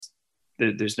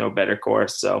there's no better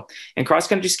course. So, and cross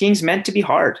country skiing is meant to be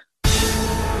hard.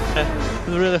 It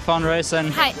was a really fun race.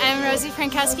 And hi, I'm Rosie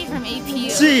Frankowski from APU.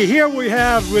 See, here we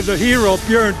have with the hero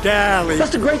Björn Daly.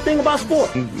 That's the great thing about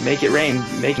sport. Make it rain.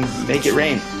 Make it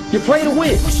rain. You play to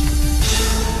win.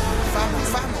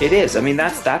 It is. I mean,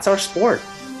 that's our sport.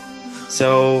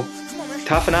 So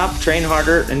toughen up, train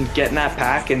harder, and get in that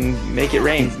pack and make it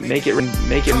rain. Make it rain.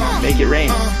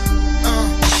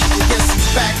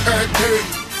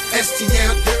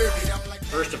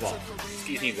 First of all,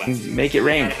 skis need wet. Make it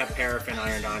rain. You gotta have paraffin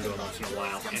ironed onto them once in a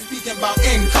while. And speaking about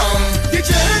income, get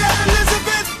your head out,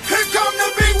 Elizabeth. Here come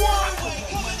the big one.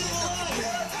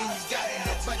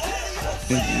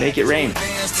 Make it rain.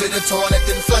 To the toilet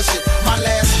and flush it. My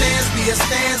last stance be a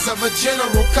stance of a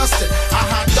General Custard.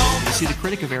 See, the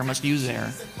critic of air must use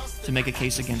air to make a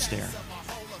case against air.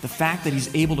 The fact that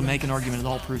he's able to make an argument at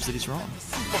all proves that he's wrong.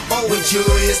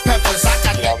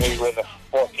 Maybe with a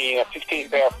 14 or 15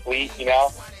 pair fleet, and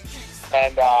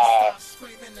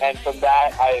from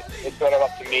that, it's sort of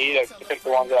up to me to pick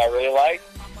the ones that I really like,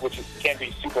 which can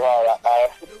be super hard.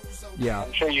 Yeah.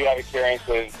 I'm sure you have experience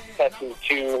with testing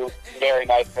two very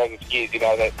nice pairs of skis,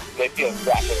 that they feel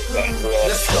exactly the same. Really.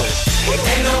 Let's go.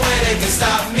 Ain't no way they can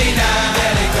stop me now,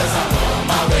 because I'm on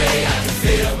my way. I can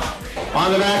feel my on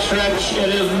the backstretch, it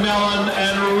is Mellon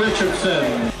and Richardson.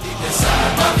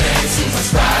 Inside my veins, too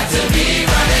much pride to be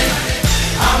running.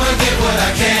 I'ma get what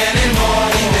I can and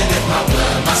more, even if my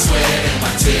blood, my sweat, and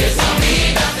my tears don't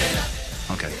mean nothing.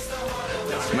 Okay.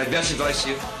 My best advice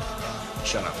to you,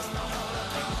 shut up.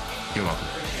 You're welcome.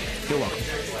 You're welcome.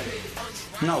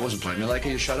 No, it wasn't playing. Like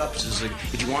you shut up. It's just like,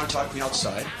 if you want to talk to me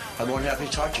outside, I'm more than happy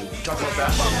to talk to you. Talk about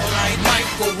basketball. Like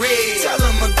Michael Red. Tell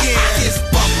him again. It's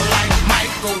bumper like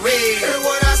Michael Red. Hear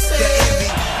what I say?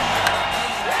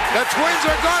 The Twins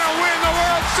are going to win the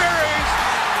World Series.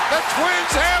 The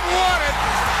Twins have won it.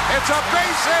 It's a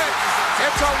base hit.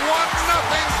 It's a 1-0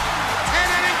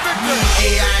 10-inning victory. Me,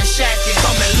 AI, and Shaq,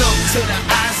 come and look to the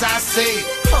eyes I see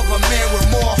of a man with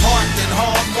more heart than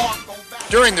hard mark.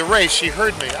 During the race, she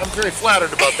heard me. I'm very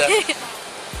flattered about that.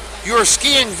 You are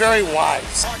skiing very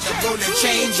wise. We're going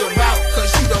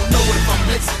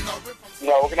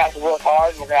to have to work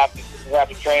hard. We're going to have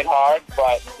to train hard.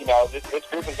 But this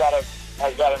group has got a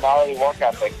gnarly work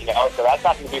ethic. So that's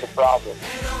not going to be the problem. Ain't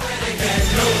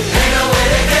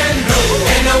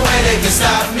no way they can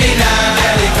stop me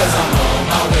now, because I'm on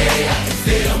my way. I can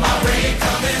feel my rain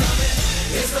coming.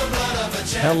 It's the blood of a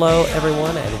champion. Hello,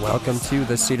 everyone, and welcome to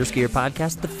the Seder Skier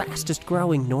Podcast, the fastest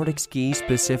growing Nordic ski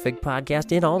specific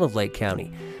podcast in all of Lake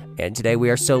County. And today we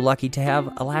are so lucky to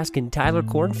have Alaskan Tyler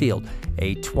Kornfield,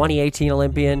 a 2018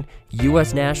 Olympian,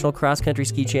 U.S. National Cross Country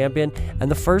Ski Champion, and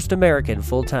the first American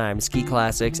full-time Ski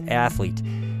Classics athlete.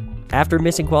 After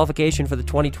missing qualification for the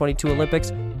 2022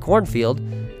 Olympics,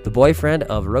 Kornfield, the boyfriend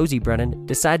of Rosie Brennan,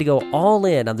 decided to go all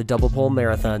in on the double pole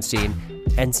marathon scene.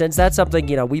 And since that's something,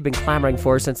 we've been clamoring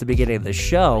for since the beginning of the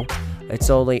show, it's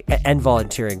only, and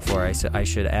volunteering for, I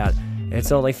should add,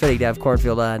 it's only fitting to have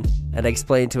Kornfield on and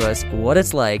explain to us what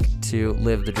it's like to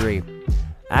live the dream.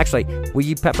 Actually,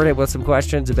 we peppered it with some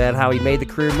questions about how he made the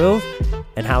career move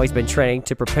and how he's been training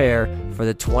to prepare for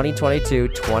the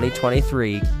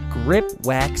 2022-2023 grip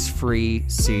wax-free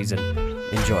season.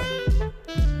 Enjoy.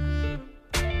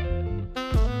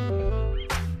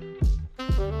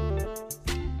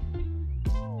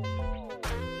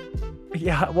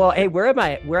 Yeah, well, hey, where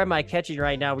am I catching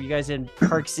right now? Were you guys in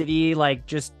Park City, like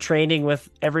just training with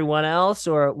everyone else,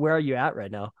 or where are you at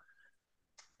right now?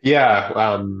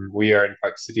 Yeah, we are in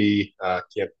Park City.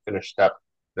 Camp finished up.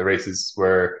 The races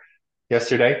were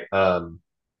yesterday,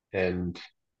 and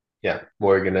yeah,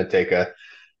 we're gonna take a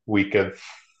week of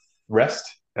rest.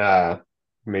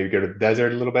 Maybe go to the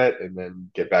desert a little bit, and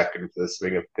then get back into the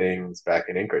swing of things back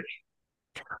in Anchorage.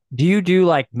 Do you do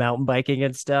like mountain biking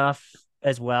and stuff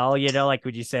as well? Like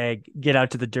would you say get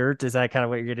out to the dirt? Is that kind of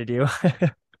what you're gonna do?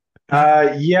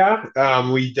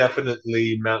 Yeah, we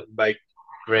definitely mountain bike.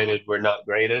 Granted, we're not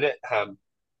great at it,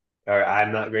 or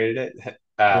I'm not great at it,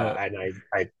 and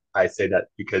I say that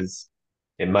because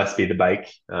it must be the bike.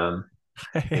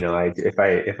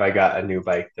 If I got a new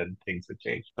bike, then things would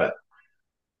change. But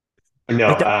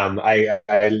no, I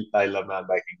love mountain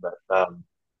biking, but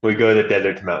we go to the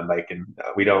desert to mountain bike, and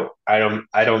I don't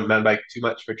mountain bike too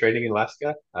much for training in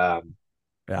Alaska.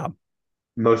 Yeah,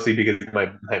 mostly because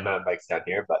my mountain bike's down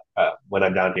here, but when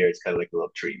I'm down here, it's kind of like a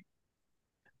little treat.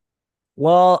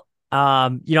 Well, I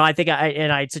think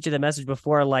I sent you the message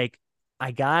before, like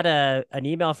I got an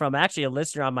email from actually a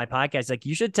listener on my podcast. Like,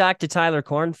 you should talk to Tyler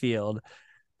Kornfield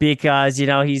because,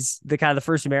 he's the kind of the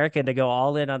first American to go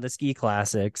all in on the ski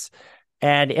classics.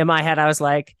 And in my head, I was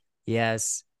like,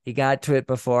 yes, He got to it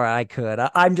before I could.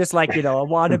 I'm just like, a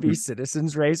wannabe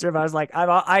citizens racer. But I was like,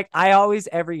 I always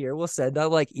every year will send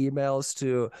out like emails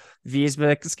to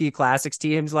Visma Ski Classics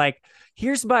teams like,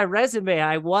 here's my resume.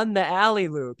 I won the alley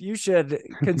loop. You should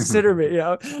consider me.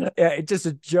 It's just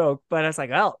a joke. But I was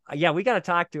like, well, yeah, we got to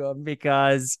talk to him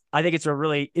because I think it's a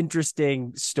really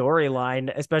interesting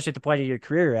storyline, especially at the point of your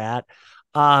career you're at.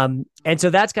 And so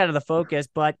that's kind of the focus.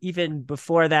 But even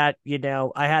before that,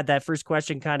 I had that first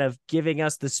question kind of giving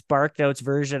us the Spark Notes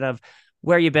version of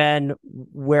where you've been,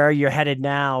 where you're headed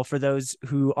now for those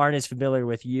who aren't as familiar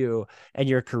with you and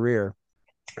your career.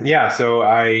 Yeah, so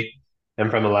I am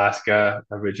from Alaska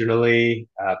originally,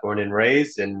 born and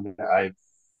raised, and I've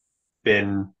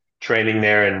been training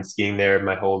there and skiing there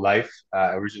my whole life.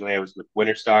 Originally, I was with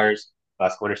Winter Stars,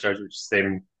 Alaska Winter Stars, which is the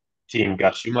same team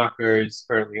Gus Schumacher is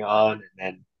currently on. And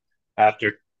then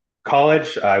after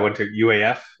college, I went to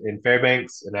UAF in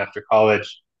Fairbanks, and after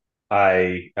college,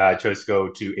 I chose to go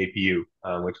to APU,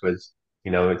 which was,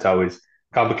 it's always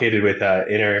complicated with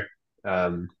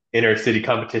inner city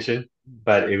competition,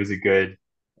 but it was a good.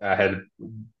 I had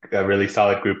a really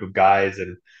solid group of guys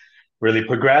and really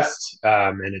progressed,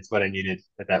 and it's what I needed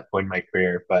at that point in my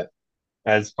career. But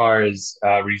as far as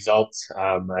results,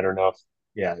 I don't know if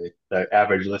the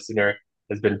average listener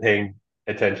has been paying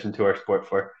attention to our sport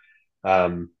for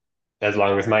um, as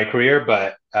long as my career,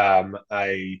 but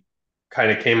I kind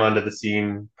of came onto the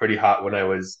scene pretty hot when I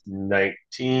was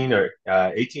 19 or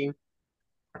 18.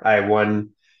 I won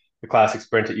the classic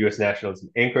sprint at US Nationals in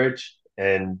Anchorage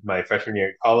and my freshman year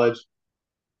at college,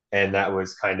 and that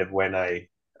was kind of when I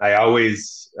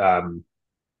always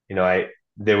I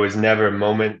there was never a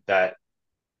moment that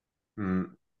mm,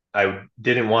 I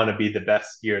didn't want to be the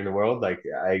best skier in the world. Like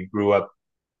I grew up,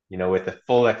 with a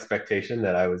full expectation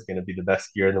that I was going to be the best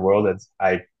skier in the world, and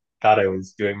I thought I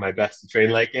was doing my best to train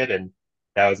like it, and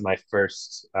that was my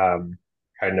first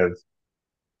kind of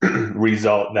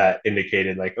result that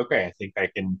indicated like, okay, I think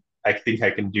I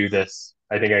can do this.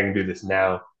 I think I can do this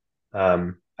now.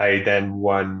 I then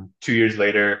won 2 years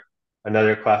later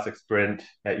another classic sprint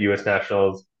at US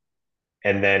Nationals,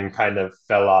 and then kind of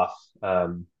fell off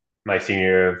my senior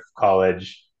year of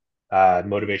college.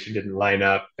 Motivation didn't line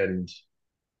up, and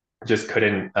just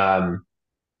couldn't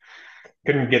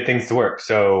get things to work.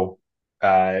 So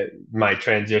my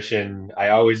transition, I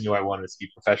always knew I wanted to ski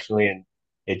professionally, and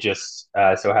it just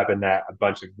so happened that a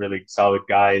bunch of really solid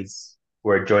guys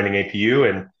were joining APU,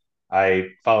 and I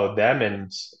followed them,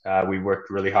 and we worked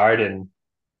really hard, and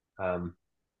um,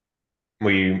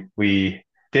 we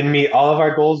didn't meet all of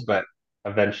our goals, but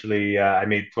eventually I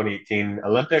made 2018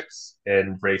 Olympics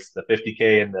and raced the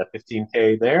 50K and the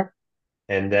 15K there.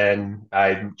 And then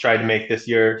I tried to make this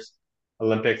year's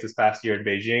Olympics this past year in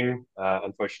Beijing.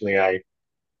 Unfortunately,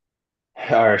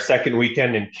 our second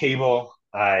weekend in Cable,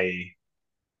 I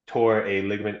tore a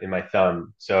ligament in my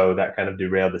thumb, so that kind of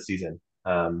derailed the season.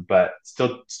 But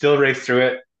still raced through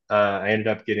it. I ended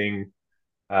up getting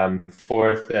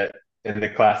fourth in the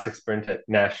classic sprint at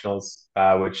nationals,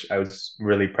 which I was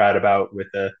really proud about with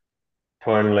the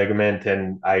torn ligament,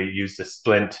 and I used a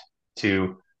splint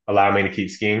to allow me to keep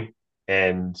skiing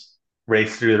and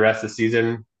race through the rest of the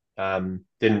season.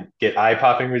 Didn't get eye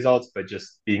popping results, but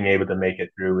just being able to make it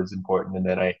through was important. And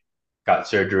then I got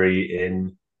surgery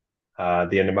in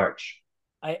the end of March.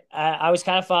 I was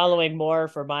kind of following more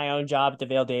for my own job at the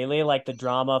Vale Daily, like the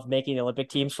drama of making Olympic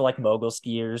teams for like mogul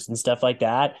skiers and stuff like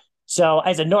that. So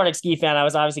as a Nordic ski fan, I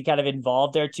was obviously kind of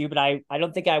involved there too, but I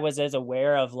don't think I was as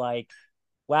aware of like,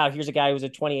 wow, here's a guy who was a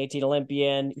 2018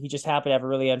 Olympian. He just happened to have a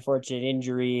really unfortunate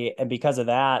injury. And because of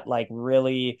that, like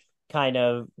really kind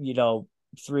of,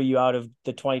 threw you out of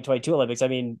the 2022 Olympics. I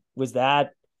mean, was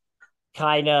that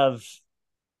kind of,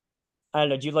 I don't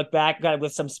know, do you look back kind of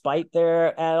with some spite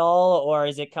there at all? Or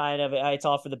is it kind of, it's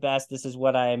all for the best. This is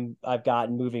what I've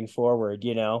gotten moving forward?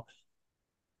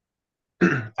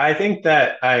 I think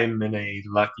that I'm in a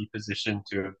lucky position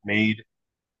to have made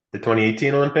the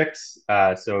 2018 Olympics.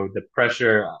 So the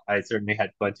pressure, I certainly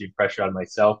had plenty of pressure on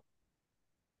myself,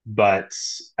 but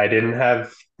I didn't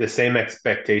have the same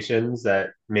expectations that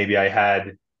maybe I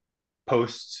had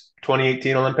post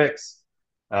 2018 Olympics.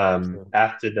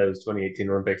 After those 2018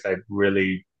 Olympics, I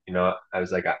really, I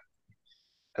was like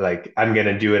I'm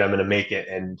gonna do it, I'm gonna make it,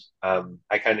 and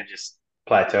I kind of just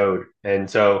plateaued. And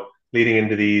so leading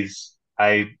into these,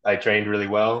 I trained really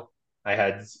well. I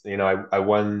had, I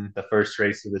won the first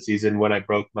race of the season when I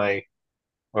tore my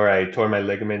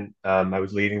ligament. I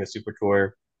was leading the Super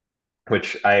Tour,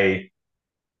 which I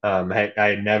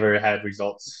had never had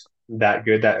results that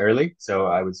good that early, so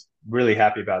I was really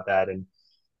happy about that. And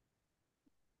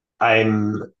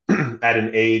I'm at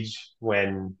an age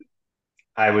when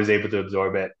I was able to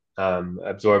absorb it,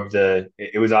 absorb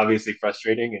it was obviously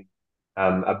frustrating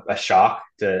and a shock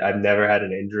I've never had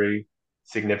an injury,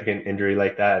 significant injury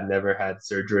like that. I've never had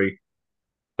surgery,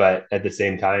 but at the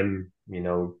same time,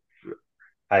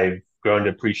 I've grown to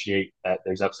appreciate that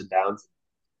there's ups and downs.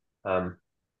 Um,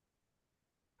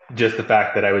 just the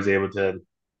fact that I was able to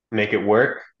make it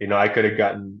work.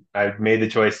 I made the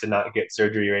choice to not get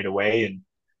surgery right away and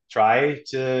try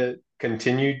to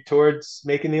continue towards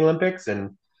making the Olympics.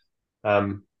 And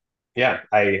yeah,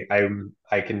 I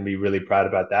can be really proud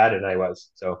about that. And I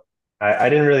was, so I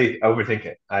didn't really overthink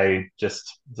it. I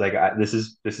just was like, this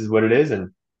is what it is,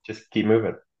 and just keep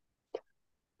moving.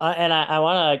 And I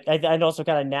want to, I also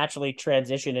kind of naturally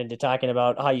transition into talking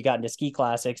about how you got into ski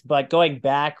classics. But going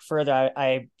back further,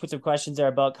 I put some questions there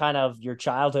about kind of your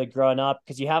childhood growing up,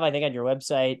 because you have, I think, on your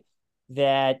website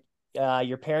that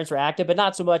your parents were active, but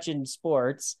not so much in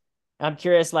sports. I'm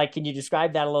curious, like, can you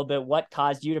describe that a little bit? What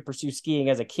caused you to pursue skiing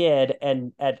as a kid,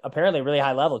 and at apparently a really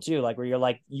high level too, like where you're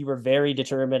like, you were very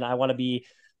determined, I want to be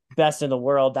best in the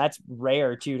world. That's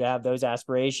rare too, to have those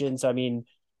aspirations. So, I mean,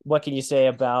 what can you say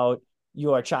about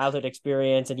your childhood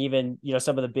experience and even,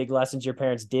 some of the big lessons your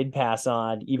parents did pass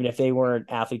on, even if they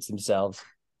weren't athletes themselves?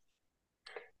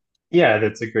 Yeah,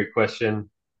 that's a great question.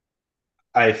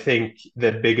 I think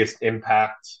the biggest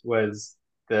impact was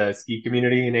the ski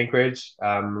community in Anchorage.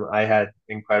 I had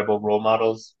incredible role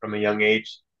models from a young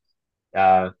age.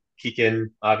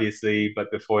 Keegan, obviously,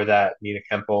 but before that, Nina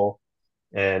Kemple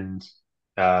and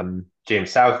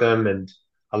James Southam, and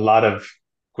a lot of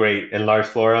and Lars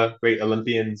Flora, great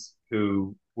Olympians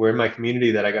who were in my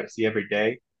community that I got to see every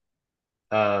day.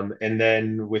 And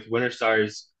then with Winter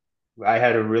Stars, I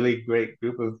had a really great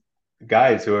group of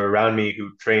guys who were around me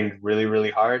who trained really,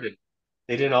 really hard, and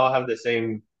they didn't all have the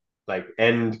same like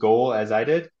end goal as I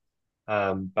did.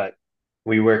 But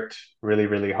we worked really,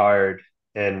 really hard,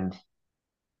 and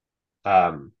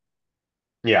um,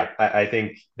 yeah, I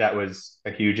think that was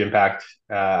a huge impact.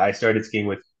 I started skiing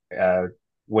with uh,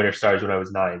 Winter Stars when I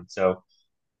was 9, so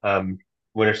um,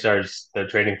 Winter Stars, the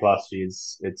training philosophy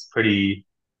is it's pretty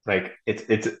like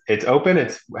it's open.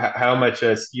 It's how much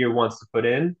a skier wants to put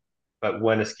in, but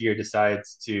when a skier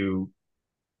decides to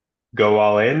go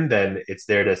all in, then it's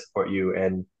there to support you.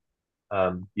 And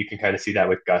you can kind of see that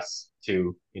with Gus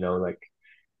too. Like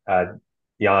uh,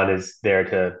 Jan is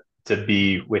there to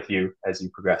be with you as you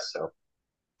progress. So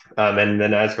and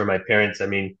then as for my parents, I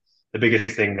mean, the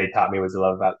biggest thing they taught me was the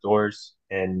love of outdoors.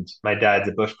 And my dad's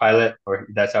a bush pilot, or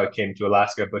that's how I came to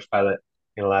Alaska. Bush pilot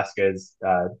in Alaska is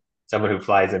someone who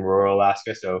flies in rural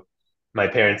Alaska. So my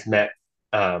parents met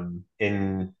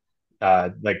in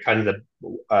like kind of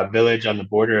the village on the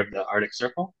border of the Arctic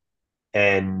Circle,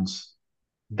 and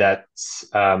that's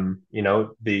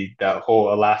the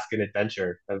whole Alaskan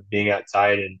adventure of being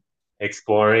outside and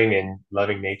exploring and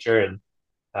loving nature. And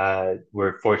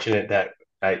we're fortunate that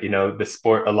the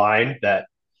sport aligned, that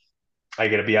I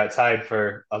get to be outside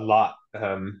for a lot,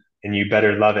 and you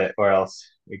better love it or else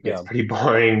it gets Yeah. pretty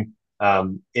boring.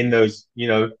 In those,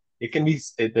 there can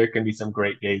be some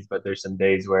great days, but there's some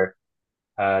days where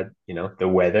the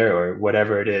weather or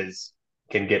whatever it is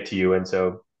can get to you, and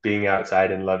so being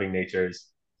outside and loving nature is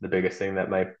the biggest thing that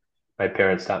my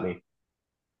parents taught me.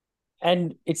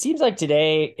 And it seems like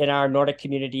today in our Nordic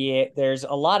community, there's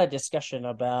a lot of discussion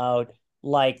about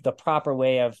like the proper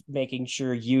way of making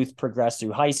sure youth progress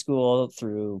through high school,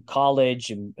 through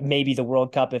college, and maybe the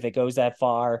World Cup if it goes that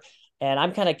far. And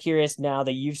I'm kind of curious, now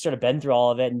that you've sort of been through all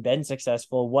of it and been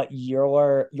successful, what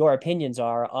your opinions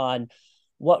are on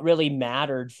what really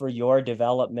mattered for your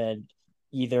development,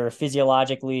 either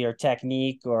physiologically or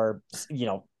technique or,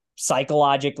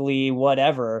 psychologically,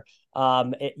 whatever.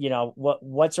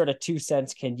 What sort of 2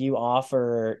 cents can you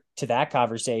offer to that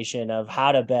conversation of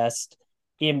how to best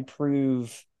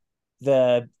improve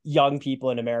the young people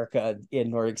in America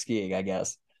in Nordic skiing, I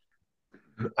guess?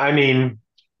 I mean,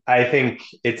 I think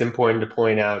it's important to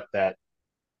point out that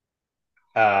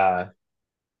uh,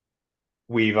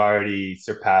 we've already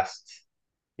surpassed,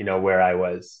 where I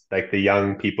was. Like the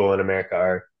young people in America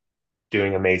are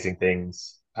doing amazing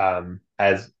things.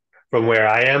 As from where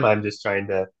I am, I'm just trying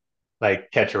to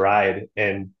like catch a ride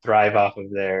and thrive off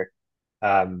of their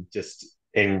just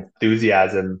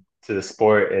enthusiasm to the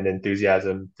sport and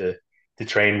enthusiasm to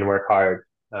train and work hard.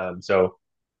 So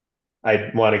I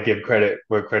want to give credit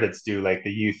where credit's due. Like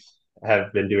the youth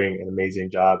have been doing an amazing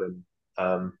job, and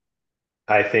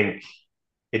I think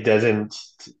it doesn't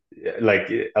like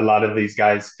a lot of these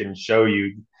guys can show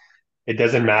you it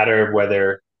doesn't matter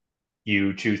whether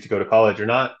you choose to go to college or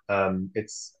not.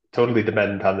 It's totally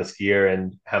dependent on the skier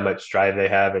and how much drive they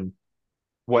have and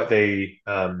what they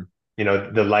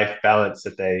the life balance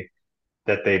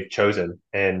that they've chosen.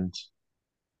 And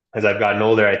as I've gotten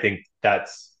older, I think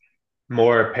that's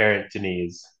more apparent to me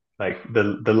is like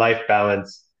the life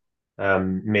balance,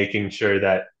 making sure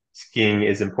that skiing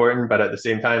is important, but at the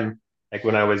same time, like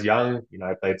when I was young,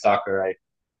 I played soccer,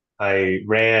 I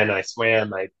ran, I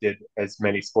swam, I did as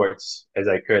many sports as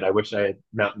I could. I wish I had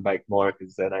mountain biked more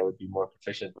because then I would be more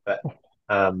proficient. But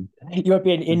you would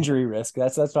be an injury risk.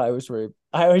 That's why I was worried.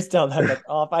 I always tell them like,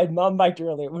 oh, if I'd mountain biked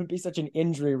early, it wouldn't be such an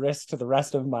injury risk to the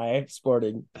rest of my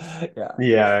sporting. Yeah.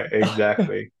 yeah,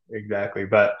 exactly, exactly.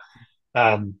 But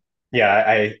yeah,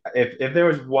 I if there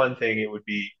was one thing, it would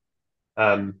be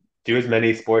do as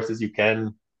many sports as you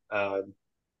can. Um,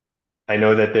 I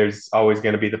know that there's always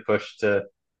going to be the push to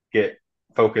get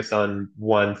focus on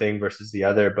one thing versus the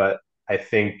other, but I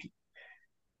think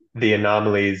the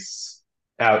anomalies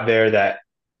out there that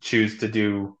choose to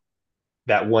do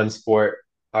that one sport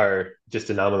are just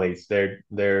anomalies.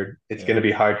 It's going to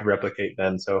be hard to replicate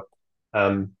them. So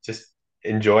just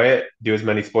enjoy it, do as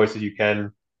many sports as you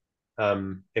can.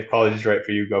 If college is right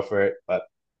for you, go for it. But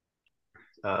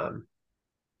um,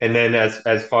 and then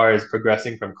as far as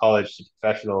progressing from college to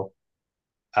professional,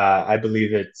 I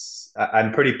believe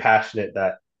I'm pretty passionate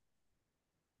that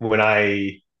when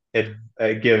I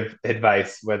give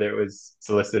advice, whether it was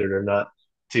solicited or not,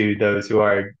 to those who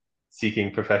are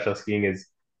seeking professional skiing, is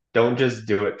don't just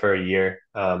do it for a year.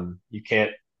 You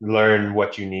can't learn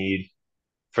what you need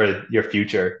for your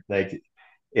future. Like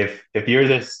if you're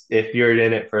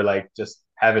in it for like just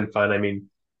having fun, I mean,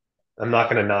 I'm not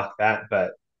going to knock that,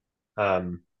 but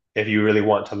if you really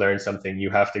want to learn something, you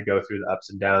have to go through the ups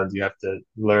and downs. You have to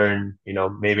learn,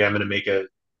 maybe I'm going to make a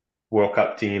World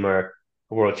Cup team or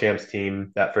a World Champs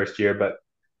team that first year, but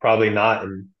probably not.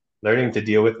 And learning to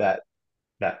deal with that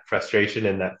frustration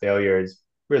and that failure is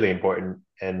really important.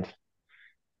 And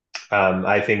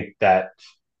I think that's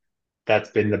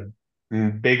been the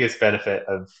biggest benefit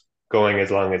of going as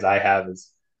long as I have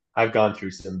is I've gone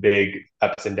through some big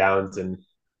ups and downs, and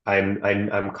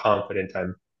I'm confident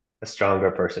I'm a stronger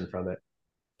person from it.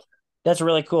 That's a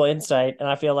really cool insight. And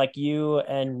I feel like you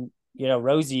and,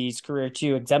 Rosie's career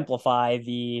too exemplify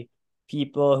the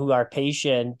people who are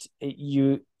patient.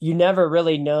 You never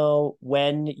really know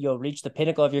when you'll reach the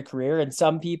pinnacle of your career. And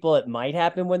some people it might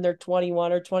happen when they're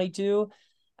 21 or 22.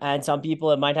 And some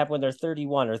people it might happen when they're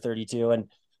 31 or 32. And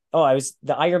I was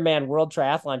the Ironman world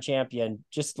triathlon champion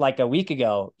just like a week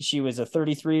ago. She was a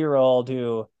 33-year-old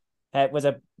who was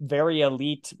a very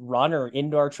elite runner,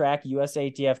 indoor track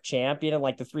USATF champion in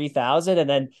like the 3000, and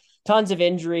then tons of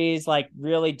injuries, like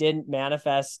really didn't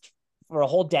manifest for a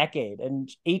whole decade. And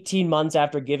 18 months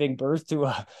after giving birth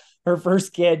to her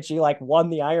first kid, she like won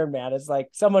the Ironman. It's like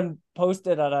someone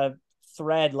posted on a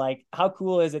thread, like, how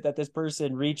cool is it that this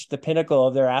person reached the pinnacle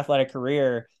of their athletic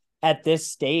career at this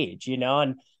stage,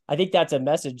 And I think that's a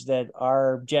message that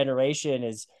our generation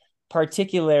is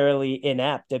particularly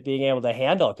inept at being able to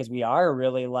handle, because we are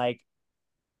really like,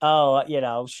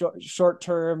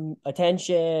 short-term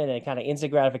attention and kind of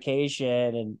instant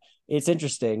gratification. And it's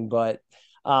interesting, but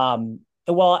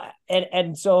well,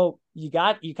 and so you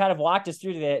kind of walked us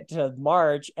through to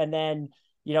March, and then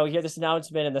you hear this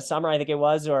announcement in the summer, I think it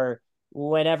was, or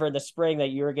whenever in the spring,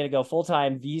 that you were going to go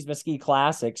full-time Visma Ski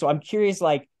Classic. So I'm curious,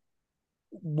 like,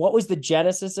 what was the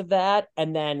genesis of that,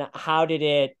 and then how did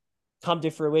it come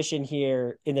to fruition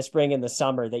here in the spring and the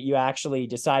summer that you actually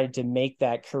decided to make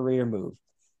that career move?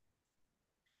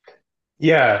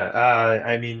 Yeah,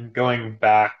 I mean, going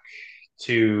back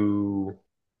to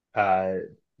uh,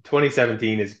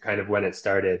 2017 is kind of when it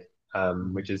started,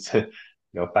 which is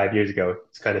 5 years ago.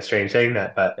 It's kind of strange saying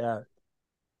that, but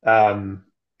Yeah.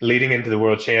 Leading into the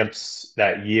World Champs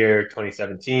that year,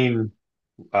 2017,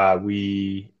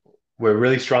 we were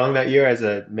really strong that year as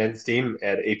a men's team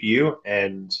at APU,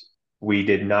 and we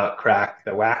did not crack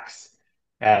the wax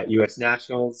at US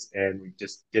Nationals, and we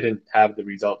just didn't have the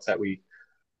results that we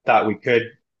thought we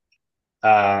could.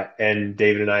 And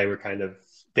David and I were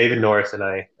David Norris and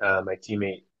I, my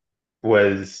teammate,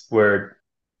 were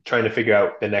trying to figure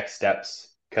out the next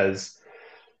steps because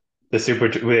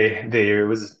there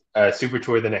was a super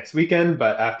tour the next weekend,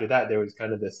 but after that there was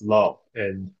kind of this lull,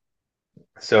 and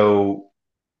so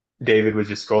David was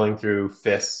just scrolling through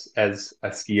FIS as a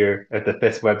skier at the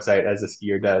FIS website as a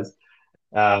skier does,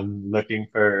 looking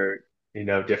for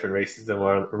different races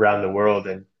around the world,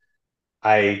 and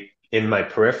in my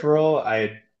peripheral, I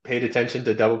had paid attention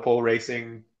to double pole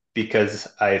racing because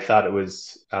I thought it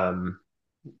was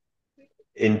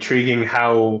intriguing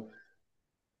how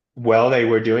well they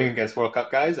were doing against World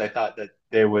Cup guys. I thought that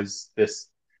there was this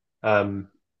thing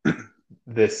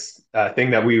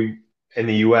that we in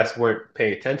the US weren't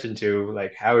paying attention to,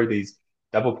 like, how are these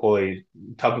double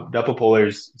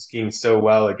polars skiing so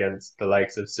well against the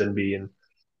likes of Sinby, and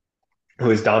who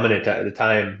was dominant at the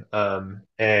time.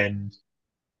 And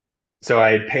so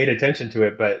I paid attention to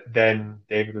it, but then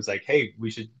David was like, "Hey, we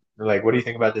should, like, what do you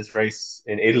think about this race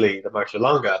in Italy, the Marcia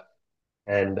Longa?"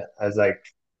 And I was like,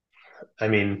 I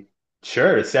mean,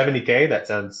 sure, 70K, that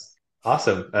sounds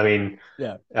awesome. I mean,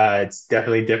 Yeah. it's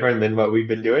definitely different than what we've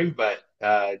been doing, but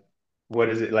what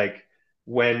is it like?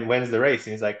 When's the race?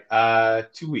 And he's like,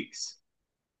 2 weeks.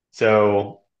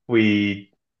 So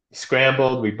we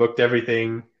scrambled, we booked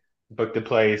everything, booked the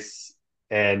place,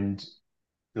 and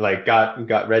like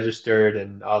got registered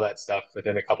and all that stuff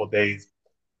within a couple days,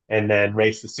 and then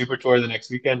raced the Super Tour the next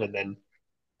weekend, and then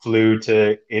flew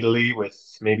to Italy with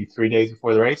maybe 3 days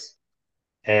before the race.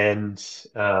 And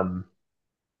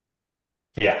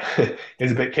yeah, it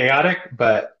was a bit chaotic,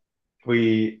 but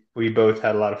we both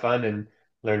had a lot of fun and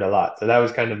learned a lot. So that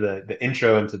was kind of the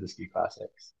intro into the ski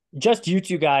classics. Just you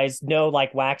two guys, no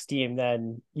like wax team,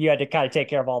 then you had to kind of take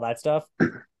care of all that stuff.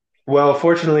 Well,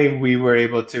 fortunately, we were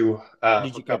able to Did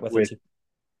you hook get up with it with. too?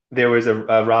 There was a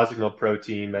Rossignol pro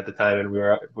team at the time, and we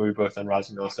were both on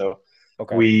Rossignol, so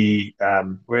Okay. we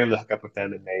were able to hook up with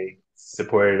them, and they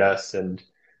supported us. And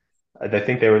I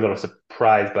think they were a little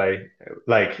surprised by,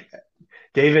 like,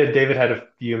 David had a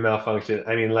few malfunctions.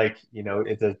 I mean, like,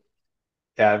 it's a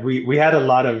we had a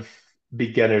lot of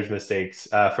beginners mistakes.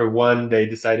 For one,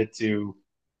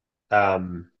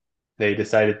 um, they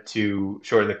decided to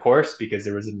shorten the course because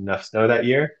there wasn't enough snow that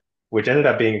year, which ended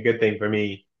up being a good thing for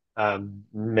me.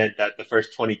 Meant that the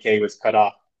first 20K was cut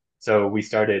off. So we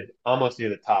started almost near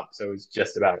the top. So it was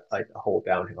just about like a whole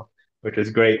downhill, which was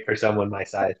great for someone my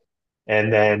size.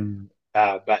 And then,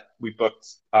 but we booked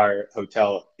our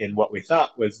hotel in what we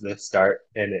thought was the start,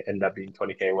 and it ended up being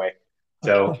 20K away.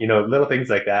 So, little things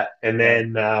like that. And Yeah.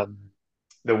 then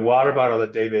the water bottle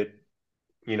that David,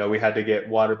 we had to get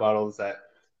water bottles, that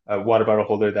a water bottle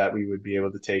holder that we would be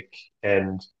able to take.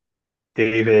 And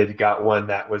David got one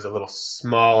that was a little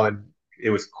small, and it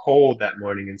was cold that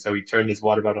morning. And so he turned his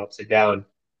water bottle upside down.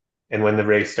 And when the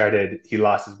race started, he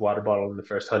lost his water bottle in the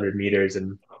first 100 meters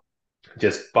and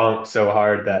just bonked so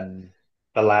hard that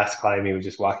the last climb he was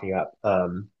just walking up.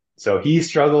 So he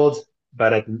struggled,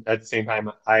 but at the same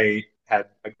time, I had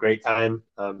a great time,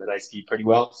 and I skied pretty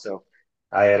well. So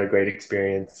I had a great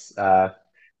experience. I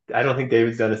don't think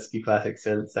David's done a ski classic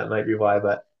since. That might be why,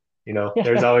 but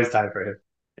there's always time for him.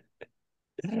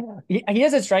 He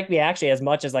doesn't strike me actually as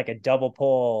much as like a double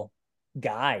pole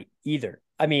guy either.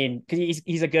 I mean, because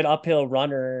he's a good uphill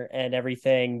runner and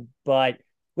everything, but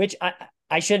which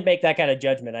I shouldn't make that kind of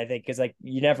judgment. I think because like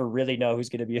you never really know who's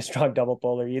going to be a strong double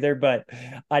poler either. But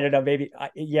I don't know, maybe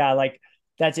yeah, like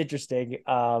that's interesting.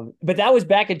 But that was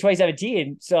back in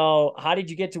 2017. So how did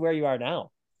you get to where you are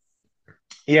now?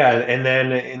 Yeah, and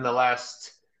then in the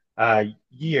last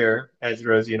year, as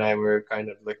Rosie and I were kind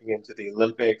of looking into the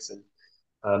Olympics and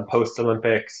post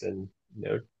Olympics, and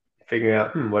figuring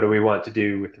out, what do we want to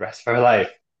do with the rest of our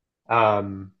life.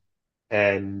 Um,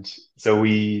 and so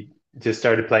we just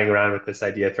started playing around with this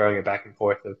idea, throwing it back and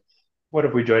forth of what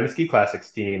if we joined a ski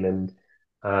classics team. And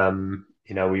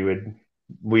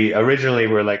we originally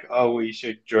were like, oh, we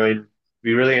should join. It'd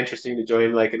be really interesting to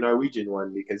join like a Norwegian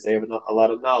one because they have a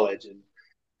lot of knowledge.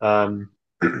 And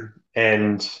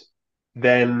and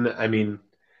then, I mean,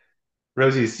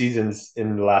 Rosie's seasons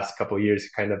in the last couple of years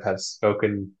kind of have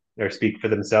spoken or speak for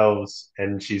themselves,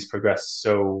 and she's progressed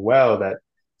so well that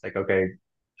it's like, okay,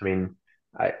 I mean,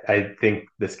 I think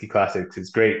the ski classics is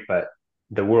great, but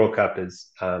the World Cup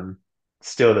is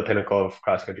still the pinnacle of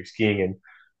cross country skiing. And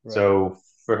Right. so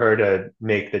for her to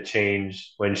make the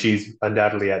change when she's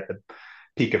undoubtedly at the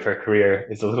peak of her career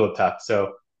is a little tough.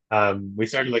 So we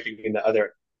started looking into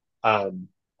um,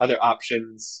 other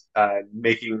options,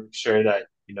 making sure that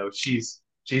she's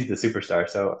the superstar.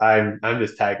 So I'm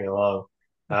just tagging along,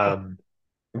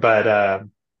 but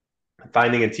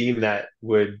finding a team that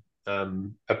would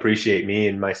appreciate me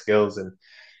and my skills. And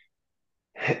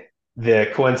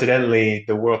coincidentally,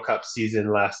 the World Cup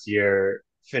season last year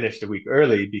finished a week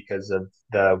early because of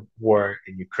the war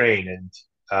in Ukraine, and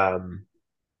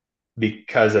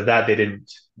because of that, they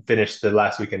didn't finish the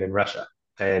last weekend in Russia,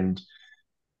 and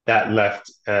that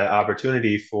left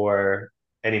opportunity for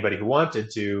anybody who wanted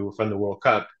to from the World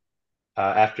Cup,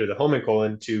 after the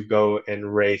Holmenkollen, to go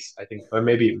and race. I think, or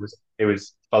maybe it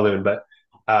was Falun, but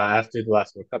after the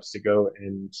last World Cups, to go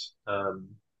and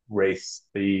race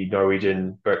the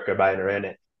Norwegian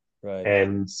Birkebeiner. Right.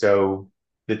 And so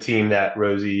the team that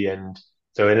Rosie and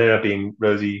so it ended up being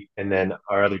Rosie and then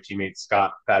our other teammates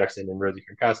Scott Patterson and Rosie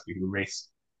Frankowski, who raced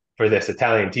for this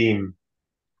Italian team.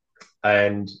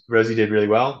 and Rosie did really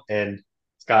well, and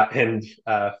Scott and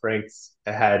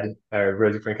Rosie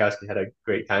Frankowski had a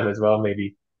great time as well.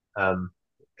 Maybe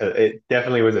it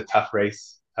definitely was a tough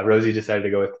race. Rosie decided to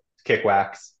go with kick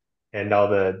wax, and all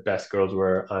the best girls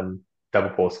were on double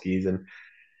pole skis. And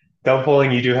double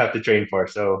poling you do have to train for,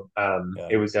 so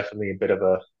it was definitely a bit of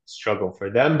a struggle for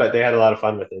them. But they had a lot of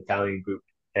fun with the Italian group,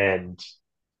 and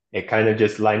it kind of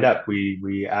just lined up.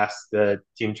 We asked the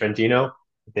Team Trentino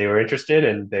if they were interested,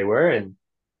 and they were, and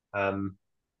um,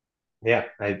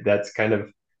 that's kind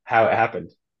of how it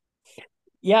happened.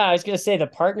 Yeah, I was going to say the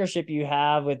partnership you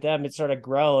have with them, it's sort of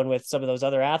grown with some of those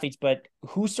other athletes, but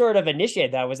who sort of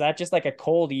initiated that? Was that just like a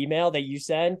cold email that you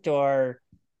sent, or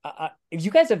if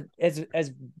you guys has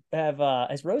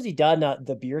Rosie done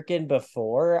the Birkin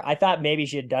before? I thought maybe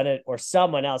she had done it, or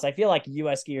someone else. I feel like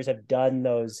US skiers have done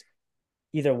those,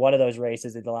 either one of those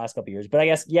races in the last couple of years. But I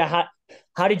guess, yeah,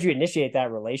 how did you initiate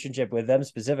that relationship with them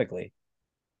specifically?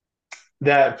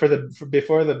 That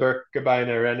before the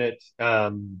Birkebeiner Rennet,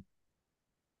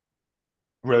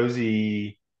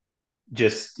 Rosie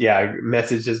just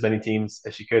messaged as many teams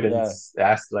as she could and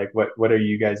asked like, what are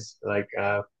you guys like,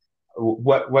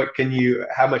 what can you,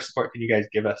 how much support can you guys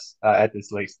give us at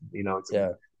this race? It's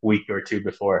a week or two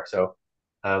before. So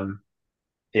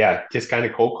just kind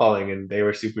of cold calling, and they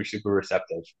were super super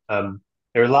receptive. There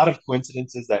were a lot of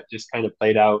coincidences that just kind of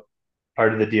played out.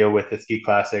 Part of the deal with the ski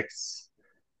classics,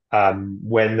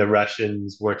 when the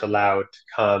Russians weren't allowed to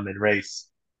come and race,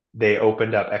 they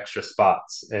opened up extra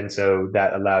spots, and so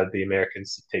that allowed the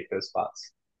Americans to take those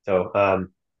spots. So a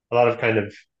lot of kind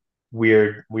of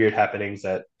weird happenings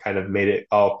that kind of made it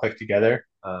all click together.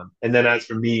 And then as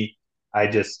for me, I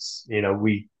just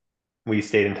we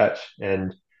stayed in touch,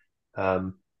 and I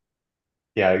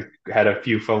had a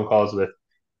few phone calls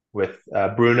with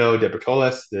Bruno De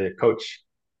Bertolis, the coach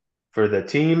for the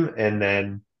team, and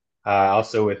then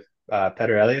also with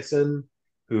Petter Eliasson,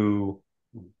 who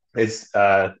is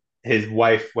his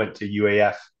wife went to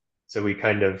UAF, so we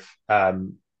kind of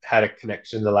had a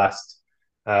connection the last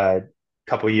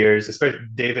couple years. Especially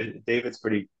David's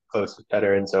pretty close with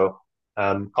Petter, and so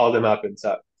called him up and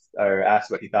or asked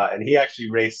what he thought, and he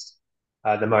actually raced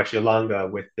the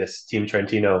Marcialonga with this Team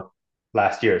Trentino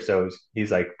last year. So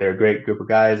he's like, they're a great group of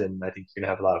guys, and I think you're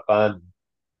gonna have a lot of fun.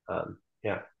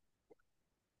 Yeah.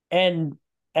 And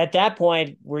at that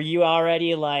point, were you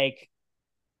already like,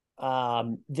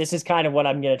 this is kind of what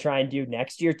I'm going to try and do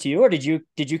next year too? Or did you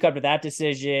come to that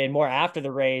decision more after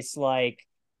the race? Like,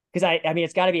 because I mean,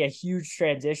 it's got to be a huge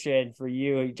transition for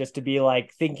you just to be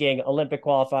like thinking Olympic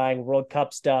qualifying, World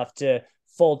Cup stuff to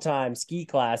full-time ski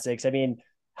classics. I mean,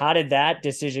 how did that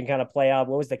decision kind of play out?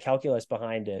 What was the calculus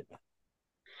behind it?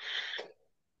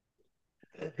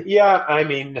 Yeah, I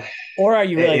mean, or are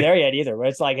you really there yet either? Where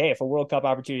it's like, hey, if a World Cup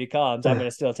opportunity comes, I'm going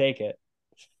to still take it.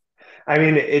 I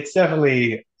mean, it's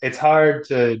hard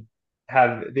to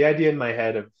have the idea in my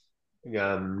head of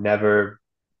never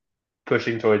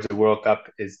pushing towards a World Cup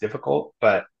is difficult,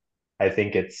 but I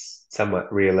think it's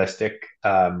somewhat realistic.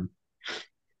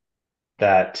 That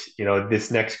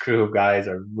this next crew of guys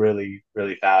are really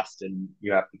really fast, and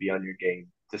you have to be on your game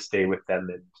to stay with them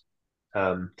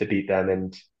and to beat them.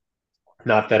 And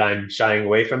not that I'm shying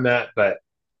away from that, but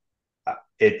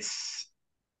it's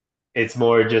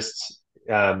more just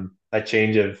a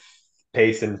change of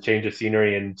pace and change of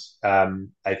scenery. And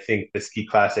I think the ski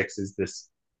classics is this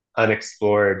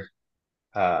unexplored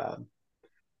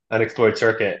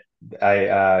circuit.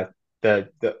 There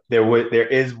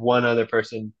is one other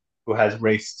person who has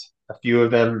raced a few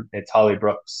of them. It's Holly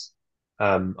Brooks,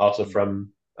 also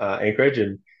from Anchorage,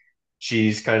 and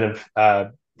she's kind of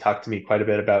talked to me quite a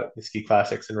bit about the ski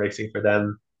classics and racing for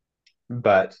them.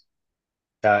 But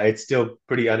it's still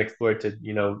pretty unexplored to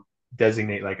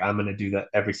designate like I'm going to do that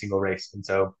every single race. And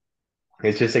so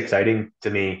it's just exciting to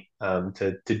me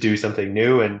to do something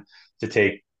new and to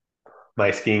take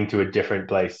my skiing to a different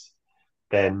place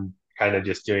than kind of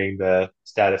just doing the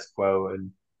status quo.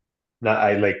 And not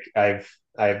I've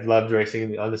loved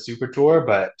racing on the super tour,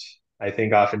 but I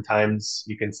think oftentimes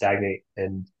you can stagnate,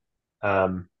 and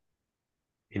who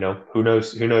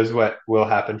knows what will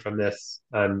happen from this.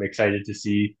 I'm excited to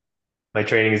see. My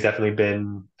training has definitely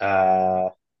been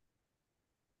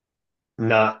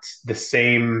not the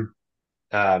same,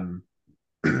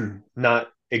 not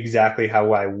exactly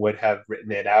how I would have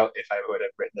written it out if I would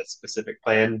have written a specific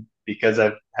plan, because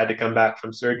I've had to come back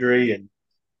from surgery, and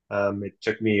it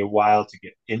took me a while to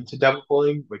get into double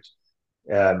pulling, which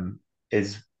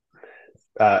is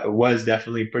was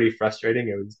definitely pretty frustrating.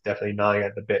 It was definitely gnawing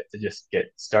at the bit to just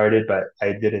get started, but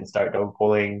I didn't start double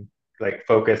pulling like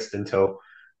focused until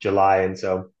July, and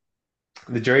so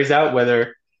the jury's out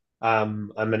whether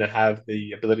I'm going to have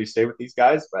the ability to stay with these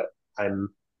guys, but I'm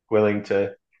willing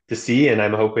to see, and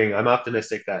I'm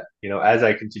optimistic that, as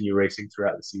I continue racing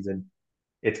throughout the season,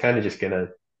 it's kind of just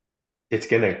it's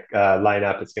gonna line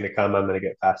up. It's gonna come. I'm gonna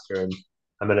get faster, and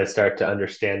I'm gonna start to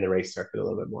understand the race circuit a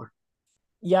little bit more.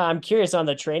 Yeah, I'm curious on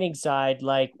the training side,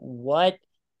 like what,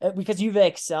 because you've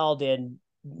excelled in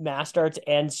mass starts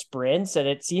and sprints, and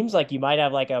it seems like you might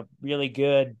have like a really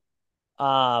good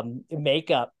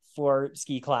makeup for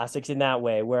ski classics in that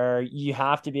way, where you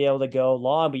have to be able to go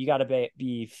long, but you got to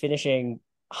be finishing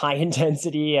high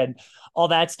intensity and all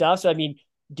that stuff. So, I mean,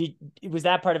 was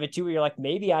that part of it too, where you're like,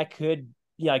 maybe I could,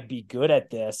 like be good at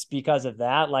this because of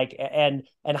that? Like, and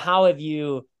how have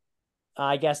you,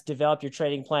 I guess, develop your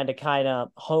training plan to kind of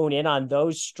hone in on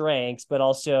those strengths, but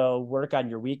also work on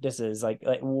your weaknesses? Like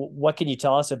what can you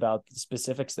tell us about the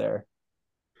specifics there?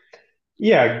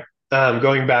 Yeah,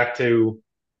 going back to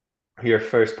your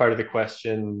first part of the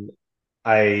question,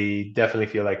 I definitely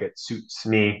feel like it suits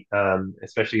me,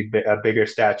 especially a bigger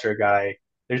stature guy.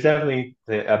 There's definitely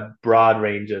a broad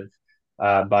range of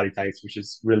body types, which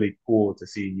is really cool to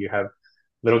see. You have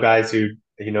little guys who,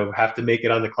 have to make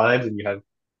it on the climbs, and you have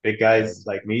big guys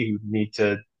like me who need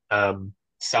to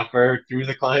suffer through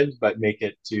the climbs, but make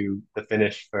it to the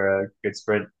finish for a good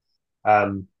sprint.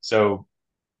 So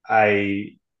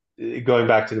I going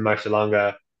back to the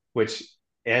Marcialonga, which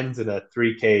ends in a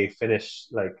 3K finish,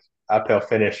 like uphill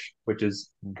finish, which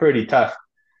is pretty tough.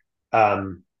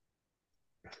 Um,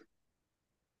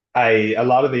 a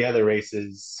lot of the other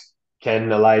races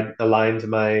can align to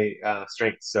my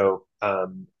strengths. So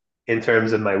in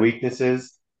terms of my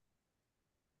weaknesses,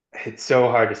 it's so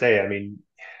hard to say. I mean,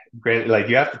 granted, like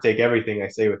you have to take everything I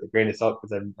say with a grain of salt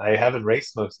because I haven't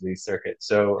raced most of these circuits,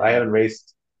 so I haven't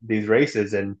raced these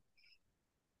races, and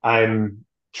I'm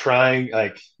trying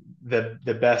like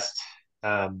the best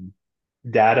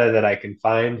data that I can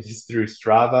find is through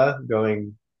Strava,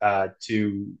 going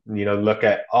to look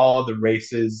at all the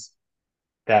races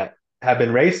that have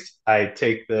been raced. I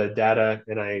take the data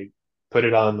and I put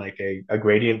it on like a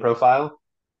gradient profile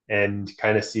and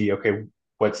kind of see, okay,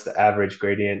 what's the average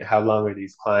gradient? How long are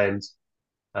these climbs?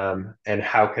 And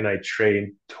how can I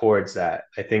train towards that?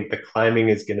 I think the climbing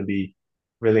is going to be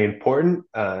really important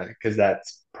because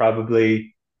that's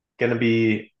probably going to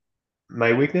be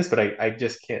my weakness, but I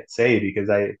just can't say because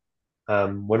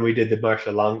when we did the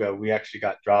Marcialonga, we actually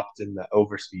got dropped in the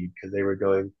overspeed because they were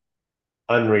going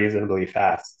unreasonably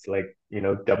fast, like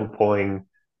double pulling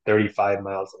 35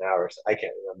 miles an hour. So I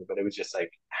can't remember, but it was just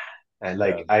like, and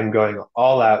like I'm going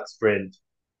all out sprint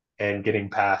and getting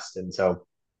past, and so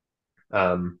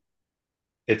um,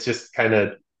 it's just kind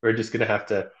of we're just gonna have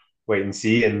to wait and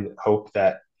see and hope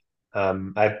that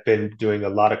I've been doing a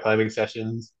lot of climbing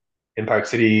sessions in Park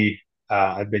City.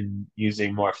 I've been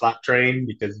using more flat terrain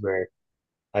because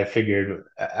I figured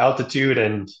altitude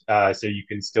and so you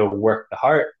can still work the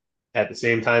heart at the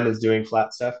same time as doing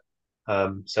flat stuff.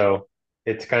 So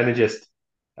it's kind of just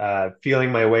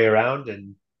feeling my way around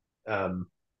and um,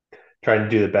 trying to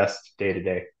do the best day to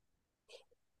day.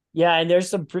 Yeah, and there's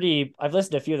some pretty. I've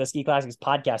listened to a few of the Ski Classics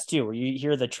podcasts too, where you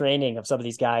hear the training of some of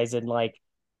these guys, and like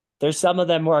there's some of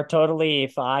them who are totally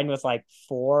fine with like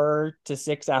 4 to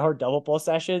 6 hour double pull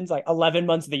sessions, like 11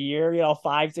 months of the year,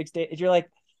 5, 6 days. You're like,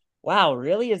 wow,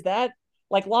 really? Is that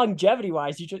like longevity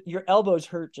wise? Your elbows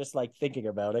hurt just like thinking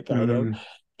about it, kind of.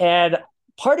 And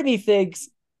part of me thinks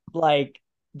like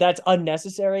that's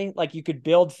unnecessary. Like you could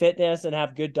build fitness and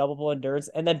have good double pull endurance,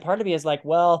 and then part of me is like,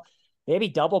 well, maybe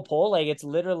double pulling, it's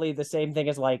literally the same thing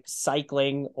as like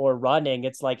cycling or running.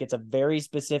 It's like it's a very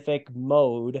specific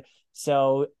mode.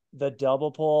 So the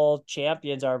double pull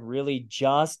champions are really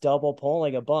just double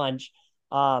pulling a bunch.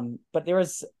 But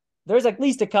there's at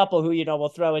least a couple who, will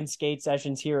throw in skate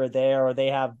sessions here or there, or they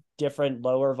have different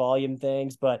lower volume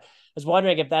things. But I was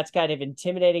wondering if that's kind of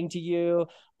intimidating to you,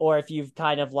 or if you've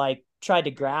kind of like tried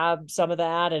to grab some of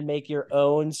that and make your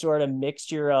own sort of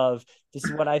mixture of this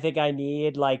is what I think I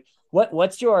need. Like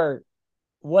what's your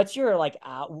like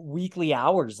weekly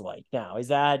hours like now? Is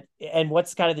that, and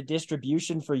what's kind of the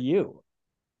distribution for you?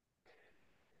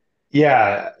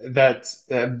 Yeah, that's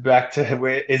back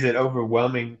to is it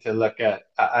overwhelming to look at?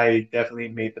 I definitely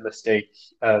made the mistake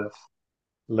of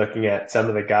looking at some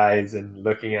of the guys and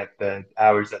looking at the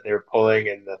hours that they were pulling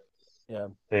and Yeah.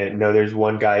 there's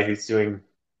one guy who's doing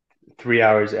 3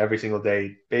 hours every single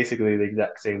day, basically the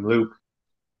exact same loop.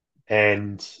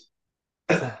 And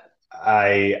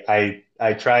I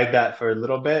tried that for a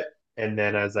little bit, and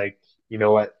then I was like, you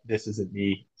know what, this isn't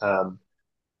me.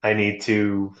 I need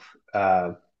to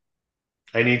uh,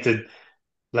 I need to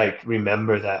like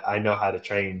remember that I know how to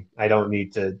train. I don't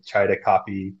need to try to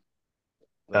copy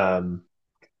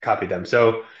copy them.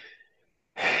 So,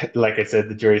 like I said,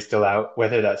 the jury's still out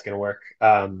whether that's going to work.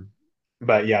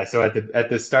 But yeah, so at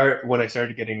the start when I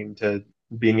started getting into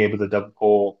being able to double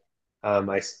pole,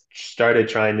 I started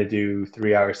trying to do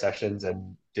 3 hour sessions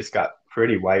and just got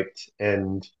pretty wiped.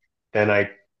 And then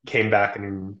I came back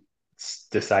and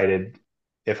decided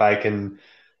if I can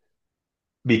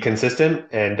be consistent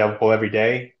and double pole every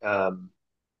day,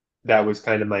 that was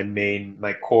kind of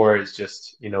my core is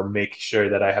just, make sure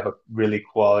that I have a really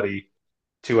quality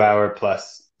 2 hour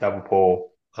plus double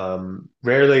pole.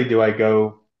 Rarely do I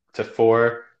go to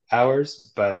 4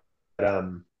 hours, but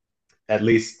at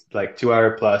least like 2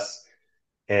 hour plus.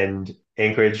 And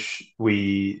Anchorage,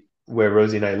 where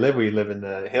Rosie and I live, we live in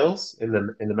the hills in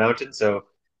the mountains, so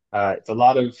it's a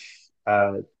lot of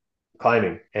uh,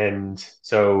 climbing, and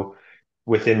so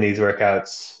within these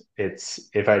workouts, it's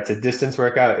a distance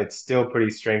workout, it's still pretty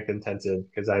strength intensive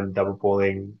because I'm double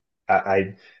pulling.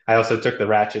 I also took the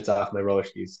ratchets off my roller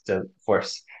skis to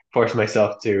force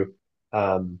myself to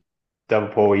um, double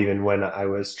pull even when I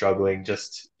was struggling.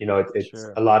 Just it's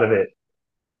Sure. a lot of it.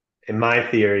 And my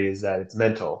theory is that it's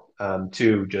mental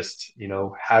too. Just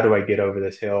how do I get over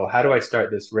this hill? How do I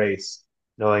start this race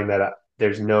knowing that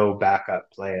there's no backup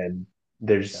plan?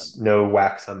 There's no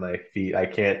wax on my feet. I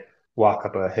can't walk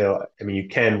up a hill. I mean, you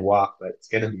can walk, but it's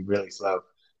going to be really slow.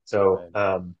 So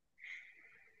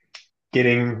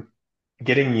getting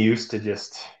getting used to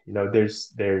just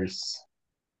there's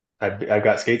I've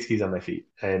got skate skis on my feet,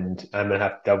 and I'm gonna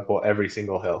have to double pull every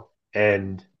single hill.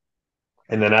 And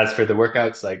then as for the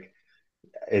workouts, like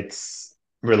it's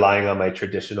relying on my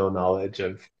traditional knowledge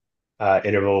of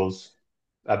intervals,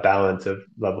 a balance of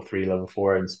level 3, level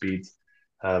 4, and speeds.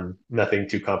 Nothing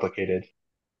too complicated.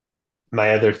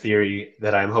 My other theory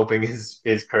that I'm hoping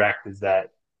is correct is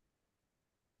that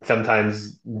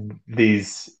sometimes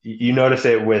these you notice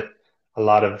it with a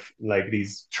lot of like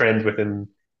these trends within,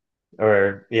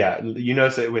 or yeah, you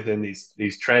notice it within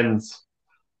these trends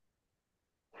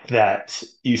that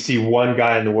you see one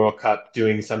guy in the World Cup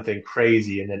doing something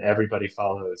crazy and then everybody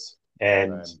follows.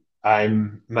 And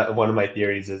one of my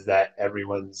theories is that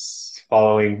everyone's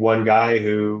following one guy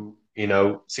who,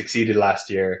 succeeded last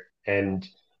year. And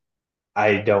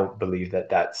I don't believe that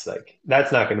that's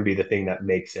not going to be the thing that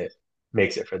makes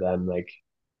it for them. Like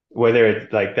whether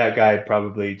it's like that guy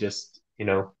probably just,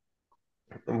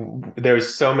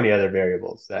 there's so many other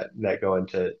variables that go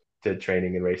into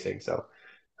training and racing. So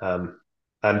um,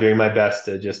 I'm doing my best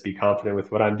to just be confident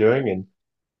with what I'm doing,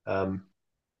 and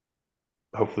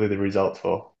hopefully the results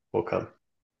will come.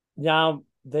 Now,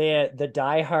 the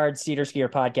diehard Cedar Skier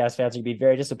podcast fans would be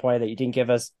very disappointed that you didn't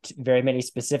give us very many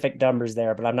specific numbers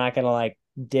there, but I'm not going to like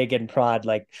dig and prod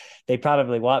like they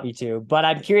probably want me to. But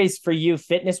I'm curious for you,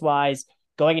 fitness wise,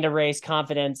 going into race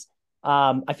confidence.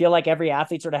 I feel like every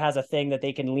athlete sort of has a thing that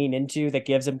they can lean into that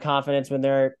gives them confidence when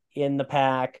they're in the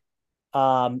pack,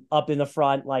 up in the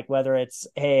front, like whether it's,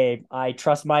 hey, I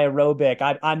trust my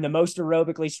aerobic, I'm the most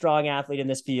aerobically strong athlete in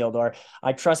this field, or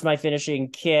I trust my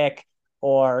finishing kick,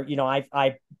 or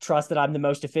I trust that I'm the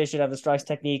most efficient, of the strongest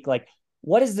technique. Like,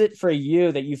 what is it for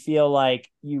you that you feel like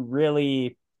you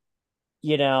really,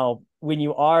 when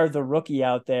you are the rookie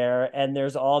out there and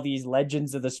there's all these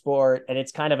legends of the sport and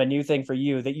it's kind of a new thing for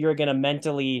you, that you're going to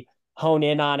mentally hone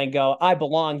in on and go, I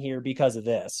belong here because of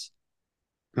this?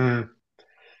 Mm.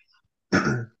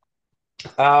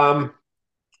 um,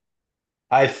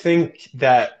 I think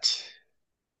that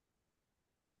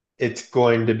it's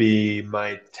going to be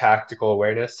my tactical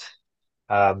awareness.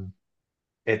 Um,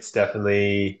 it's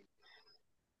definitely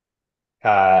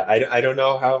I don't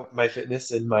know how my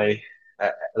fitness and my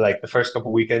like the first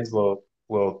couple weekends will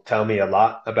tell me a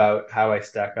lot about how I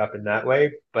stack up in that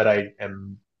way, but I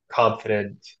am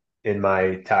confident in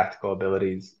my tactical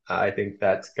abilities. I think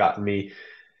that's gotten me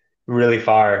really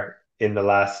far in the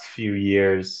last few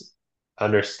years,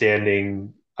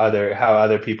 understanding how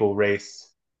other people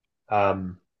race.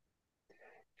 Um,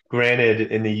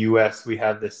 Granted, in the US, we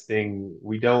have this thing,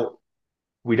 we don't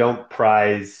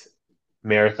prize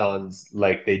marathons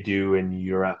like they do in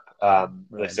Europe.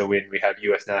 Right. So when we have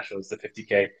US nationals, the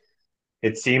 50K,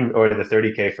 it seemed, or the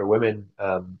 30K for women,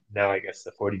 now I guess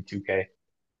the 42K.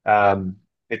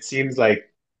 It seems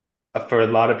like for a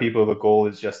lot of people, the goal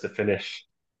is just to finish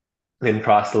and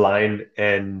cross the line.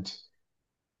 And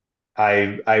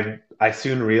I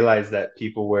soon realized that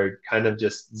people were kind of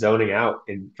just zoning out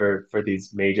for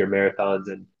these major marathons,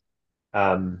 and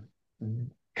um,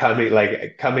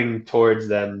 coming towards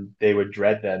them, they would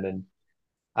dread them.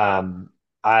 And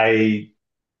I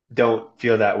don't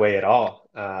feel that way at all.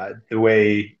 The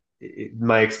way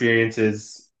my experience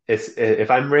is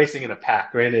if I'm racing in a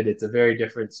pack, granted, it's a very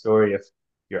different story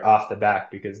you're off the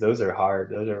back, because those are hard.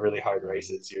 Those are really hard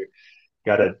races. You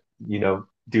got to,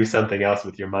 do something else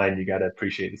with your mind. You got to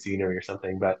appreciate the scenery or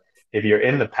something. But if you're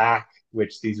in the pack,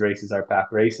 which these races are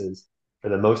pack races for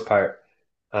the most part,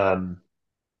 um,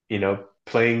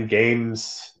 playing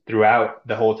games throughout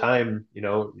the whole time,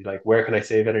 like, where can I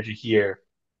save energy here?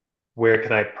 Where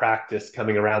can I practice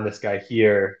coming around this guy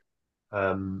here?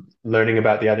 Learning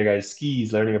about the other guy's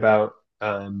skis, learning about,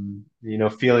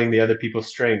 feeling the other people's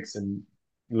strengths and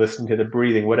listening to the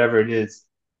breathing, whatever it is.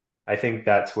 I think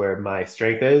that's where my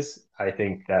strength is. I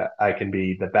think that I can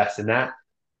be the best in that.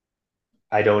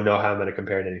 I don't know how I'm going to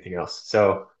compare to anything else.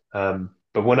 So,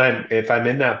 but if I'm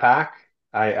in that pack,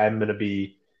 I'm going to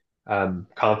be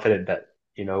confident that,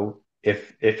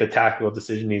 if a tactical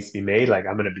decision needs to be made, like,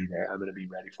 I'm going to be there. I'm going to be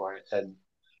ready for it.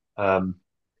 Um,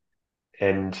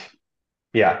 and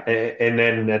yeah, and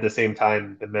then at the same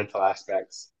time, the mental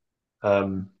aspects.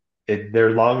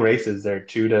 They're long races. They're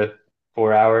 2 to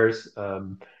 4 hours.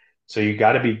 So you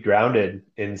got to be grounded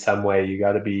in some way. You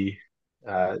got to be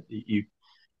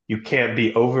you can't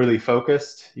be overly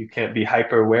focused. You can't be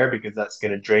hyper aware, because that's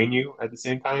going to drain you at the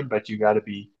same time. But you got to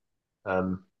be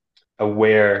um,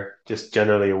 aware, just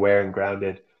generally aware and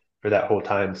grounded for that whole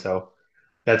time. So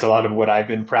that's a lot of what I've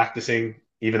been practicing,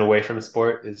 even away from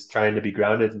sport, is trying to be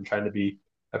grounded and trying to be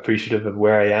appreciative of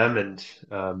where I am, and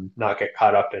not get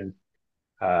caught up in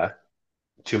uh,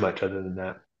 too much other than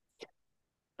that.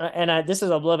 And this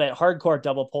is a little bit hardcore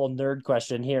double pole nerd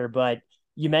question here, but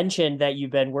you mentioned that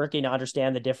you've been working to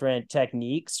understand the different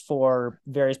techniques for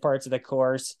various parts of the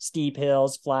course: steep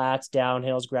hills, flats,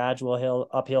 downhills, gradual hill,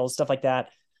 uphills, stuff like that.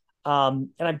 And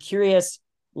I'm curious,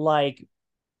 like,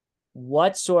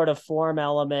 what sort of form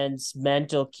elements,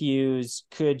 mental cues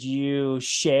could you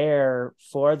share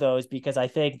for those? Because I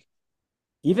think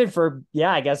even for,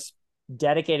 yeah, I guess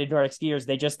dedicated Nordic skiers,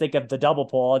 they just think of the double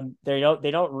pole, and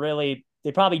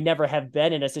they probably never have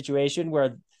been in a situation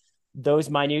where those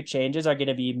minute changes are going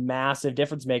to be massive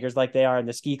difference makers like they are in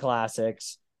the ski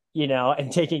classics,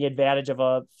 and taking advantage of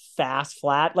a fast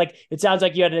flat. Like, it sounds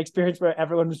like you had an experience where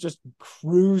everyone was just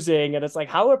cruising, and it's like,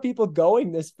 how are people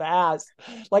going this fast?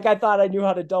 Like, I thought I knew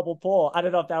how to double pull. I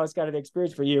don't know if that was kind of the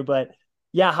experience for you, but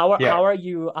yeah, how are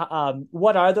you?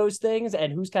 What are those things,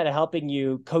 and who's kind of helping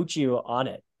you, coach you on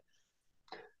it?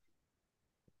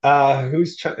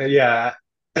 Yeah,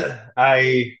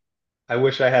 I I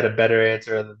wish I had a better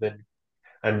answer, other than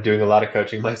I'm doing a lot of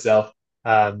coaching myself.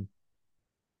 Um,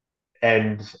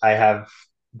 and I have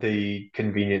the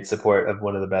convenient support of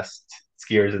one of the best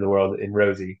skiers in the world in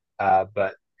Rosie.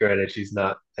 But granted, she's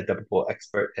not a double pole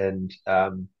expert, and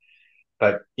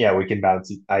but yeah, we can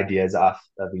bounce ideas off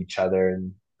of each other,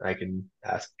 and I can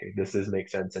ask, okay, does this make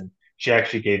sense? And she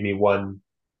actually gave me one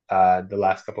the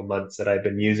last couple months that I've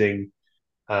been using.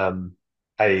 um,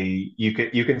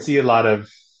 you can see a lot of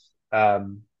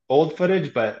old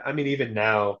footage, but I mean, even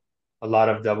now, a lot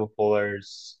of double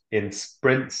pullers in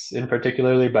sprints in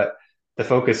particularly, but the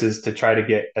focus is to try to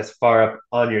get as far up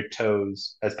on your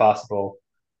toes as possible.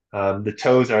 The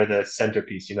toes are the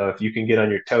centerpiece. If you can get on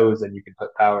your toes, then you can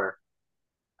put power.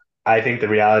 I think the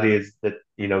reality is that,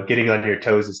 getting on your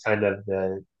toes is kind of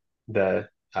the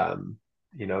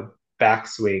you know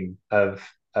backswing of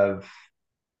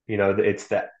it's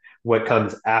that what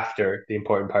comes after the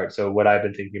important part. So what I've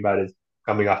been thinking about is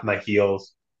coming off my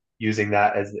heels, using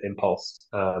that as the impulse,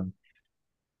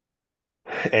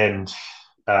 and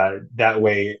that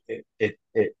way it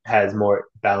has more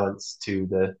balance to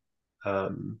the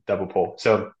double pull.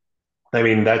 So I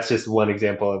mean, that's just one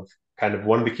example of kind of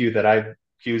one of the cues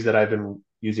that I've been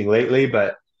using lately.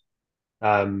 But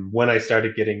when I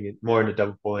started getting more into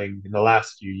double pulling in the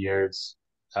last few years,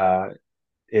 uh,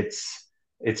 it's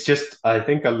it's just, I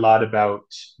think, a lot about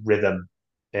rhythm,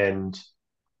 and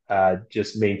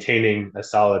just maintaining a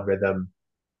solid rhythm.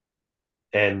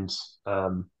 And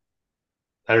I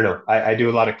don't know. I do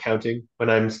a lot of counting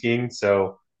when I'm skiing,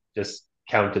 so just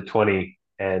count to 20,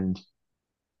 and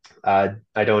I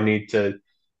don't need to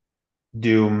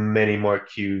do many more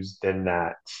cues than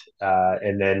that.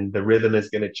 And then the rhythm is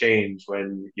going to change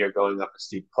when you're going up a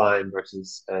steep climb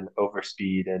versus an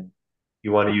overspeed. And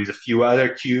you want to use a few other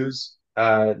cues,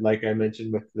 like I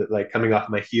mentioned, with like coming off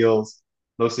my heels,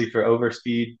 mostly for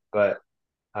overspeed. But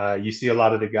you see a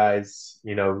lot of the guys,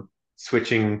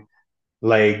 switching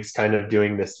legs, kind of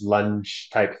doing this lunge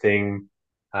type thing.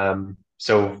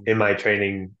 So in my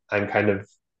training, I'm kind of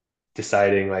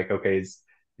deciding, like, okay, is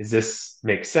this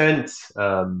make sense?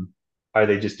 Are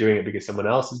they just doing it because someone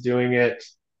else is doing it?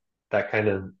 That kind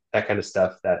of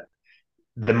stuff. That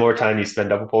the more time you spend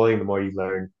double polling, the more you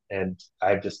learn. And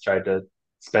I've just tried to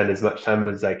spend as much time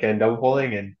as I can double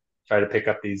polling, and try to pick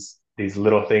up these these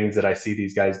little things that I see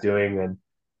these guys doing and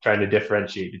trying to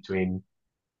differentiate between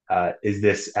is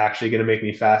this actually going to make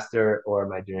me faster, or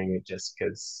am I doing it just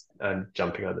because I'm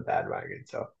jumping on the bandwagon?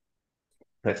 So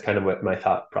that's kind of what my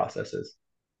thought process is.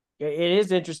 It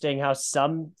is interesting how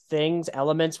some things,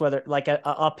 elements, whether like a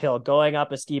uphill, going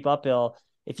up a steep uphill,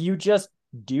 if you just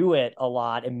do it a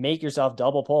lot and make yourself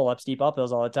double pull up steep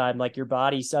uphills all the time, like your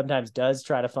body sometimes does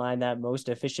try to find that most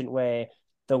efficient way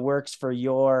that works for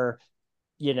your,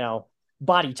 you know,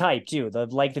 body type too, the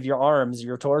length of your arms,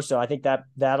 your torso. I think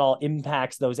that all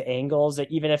impacts those angles,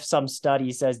 that even if some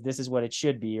study says this is what it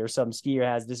should be, or some skier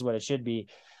has this is what it should be.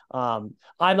 I'm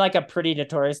like a pretty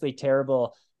notoriously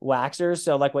terrible waxer.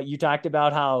 So like what you talked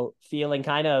about, how feeling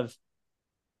kind of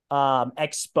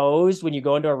exposed when you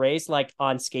go into a race, like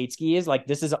on skate skis, like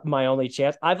this is my only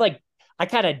chance. I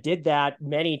kind of did that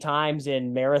many times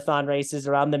in marathon races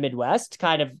around the Midwest,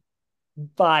 kind of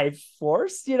by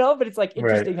force, but it's like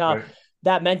interesting how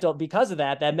because of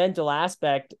that mental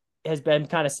aspect has been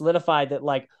kind of solidified, that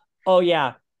like, oh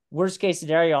yeah, worst case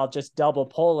scenario, I'll just double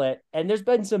pull it. And there's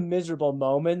been some miserable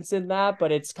moments in that,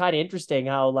 but it's kind of interesting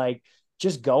how like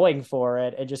just going for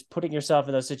it and just putting yourself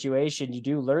in those situations, you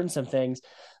do learn some things.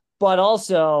 But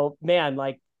also, man,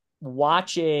 like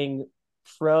watching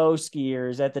pro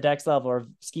skiers at the next level, or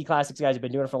ski classics guys have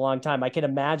been doing it for a long time, I can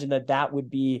imagine that would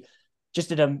be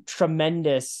just a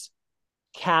tremendous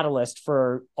catalyst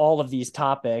for all of these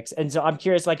topics. And so I'm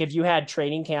curious, like if you had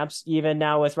training camps, even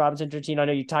now with Robinson Trentino, I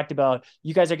know you talked about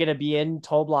you guys are going to be in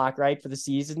Toll Block, right, for the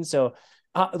season. So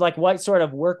like what sort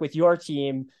of work with your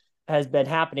team has been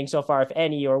happening so far, if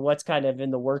any, or what's kind of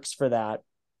in the works for that?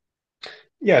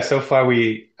 Yeah, so far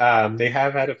they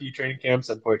have had a few training camps.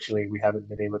 Unfortunately, we haven't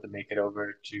been able to make it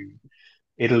over to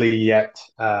Italy yet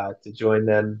to join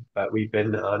them, but we've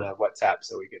been on a WhatsApp,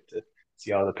 so we get to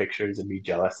see all the pictures and be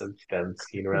jealous of them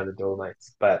skiing around the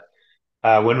Dolomites. But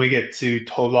when we get to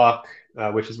Toblach,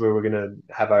 which is where we're going to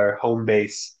have our home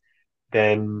base,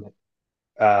 then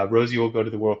Rosie will go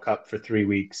to the World Cup for 3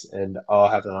 weeks, and I'll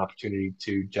have an opportunity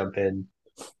to jump in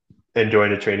and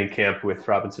join a training camp with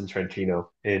Robinson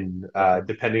Trentino in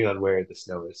depending on where the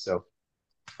snow is. So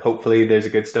hopefully there's a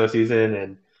good snow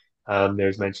season, and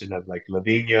there's mention of like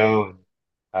Livigno and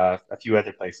a few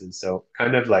other places. So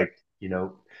kind of like,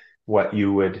 what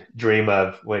you would dream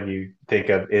of when you think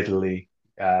of Italy,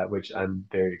 which I'm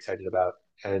very excited about.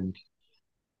 And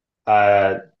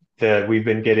uh, we've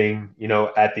been getting,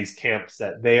 at these camps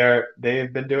that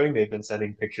they've been doing, they've been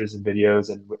sending pictures and videos,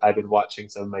 and I've been watching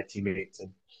some of my teammates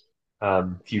and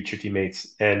future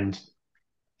teammates, and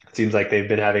it seems like they've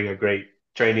been having a great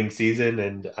training season,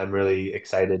 and I'm really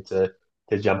excited to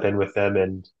jump in with them.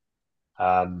 And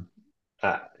um,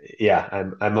 uh, yeah,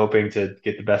 I'm hoping to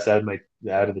get the best out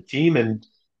of the team, and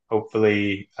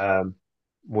hopefully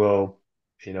we'll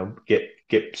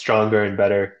get stronger and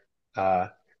better. Uh,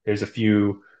 there's a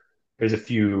few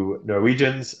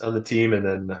Norwegians on the team, and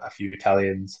then a few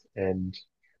Italians, and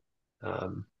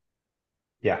um,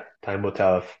 yeah, time will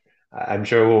tell if I'm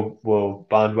sure we'll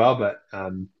bond well, but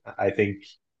I think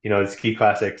the ski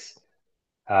classics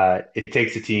it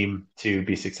takes a team to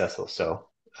be successful. So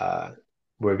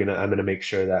I'm gonna make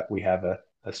sure that we have a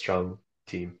strong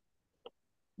team.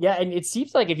 Yeah, and it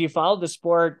seems like if you followed the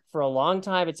sport for a long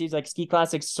time, it seems like ski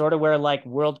classics sort of where like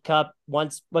World Cup,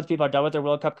 once people are done with their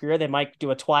World Cup career, they might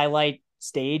do a twilight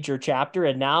stage or chapter.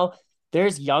 And now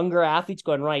there's younger athletes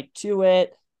going right to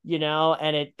it,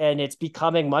 and it's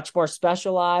becoming much more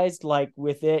specialized. Like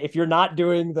with it, if you're not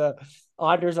doing the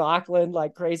Anders Auckland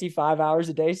like crazy 5 hours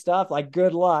a day stuff, like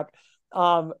good luck.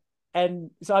 And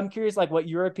so I'm curious, like what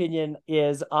your opinion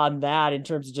is on that in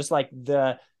terms of just like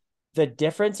the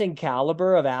difference in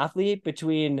caliber of athlete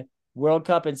between World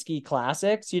Cup and ski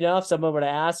classics. If someone were to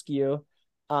ask you,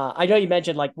 I know you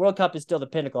mentioned like World Cup is still the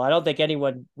pinnacle. I don't think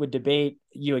anyone would debate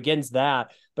you against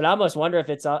that, but I almost wonder if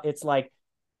it's like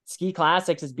ski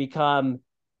classics has become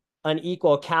an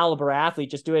equal caliber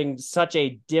athlete, just doing such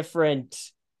a different,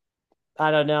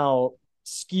 I don't know,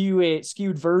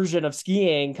 skewed version of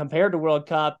skiing compared to World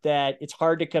Cup, that it's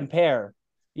hard to compare.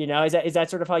 Is that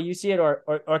sort of how you see it,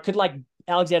 or could like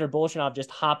Alexander Bolshinov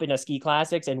just hop into ski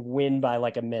classics and win by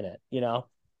like a minute?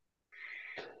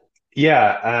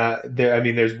 Yeah,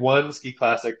 there's one ski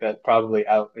classic that probably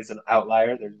is an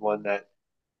outlier. There's one that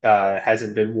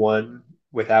hasn't been won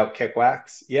without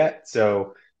kickwax yet.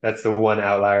 So that's the one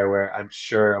outlier where I'm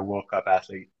sure a World Cup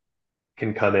athlete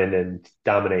can come in and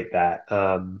dominate that,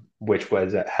 which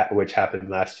happened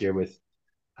last year with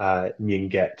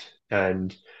Ninget.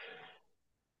 And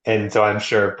so I'm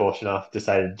sure Bolshinov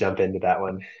decided to jump into that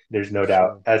one. There's no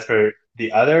doubt. As for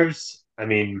the others,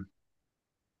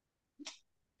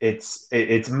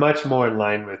 it's much more in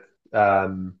line with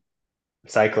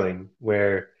cycling,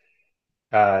 where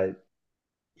uh,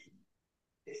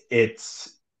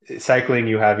 it's cycling.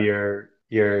 You have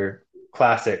your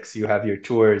classics, you have your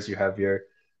tours, you have your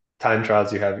time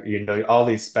trials, you have all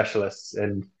these specialists,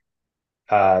 and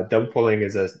dove pulling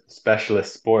is a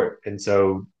specialist sport, and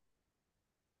so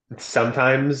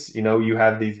sometimes you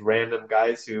have these random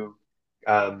guys who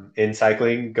in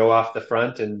cycling go off the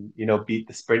front and beat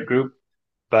the sprint group,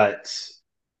 but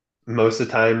most of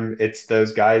the time it's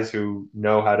those guys who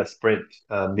know how to sprint.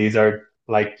 These are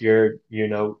like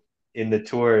in the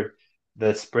tour,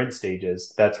 the sprint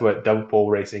stages. That's what double pole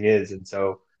racing is. And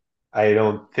so I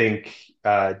don't think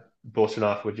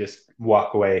Bolshinov would just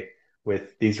walk away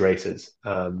with these races,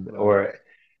 or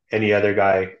any other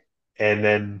guy. And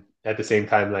then at the same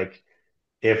time, like,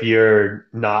 if you're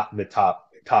not in the top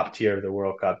tier of the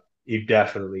World Cup, you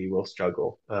definitely will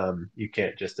struggle. You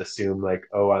can't just assume like,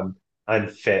 oh, I'm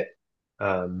fit,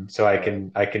 so I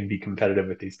can be competitive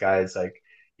with these guys. Like,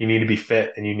 you need to be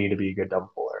fit and you need to be a good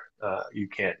double puller. You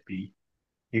can't be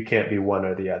one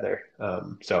or the other.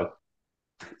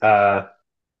 Uh,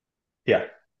 yeah.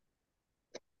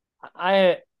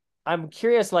 I I'm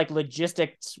curious, like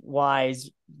logistics wise,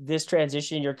 this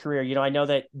transition in your career. I know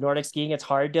that Nordic skiing, it's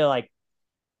hard to like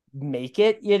make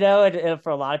it, and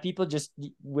for a lot of people, just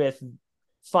with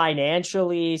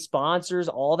financially, sponsors,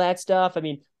 all that stuff. I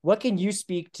mean, what can you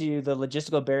speak to the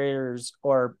logistical barriers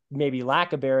or maybe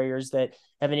lack of barriers that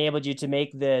have enabled you to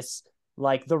make this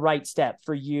like the right step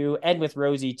for you and with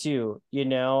Rosie too?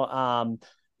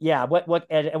 Yeah,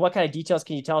 and what kind of details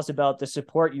can you tell us about the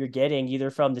support you're getting either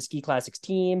from the Ski Classics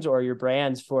teams or your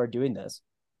brands for doing this?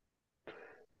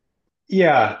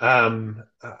 Yeah,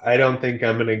 I don't think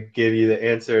I'm going to give you the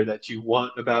answer that you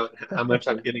want about how much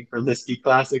I'm getting from the Ski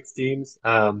Classics teams.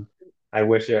 I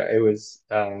wish it was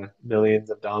millions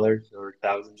of dollars or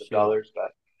thousands of Sure. dollars,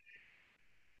 but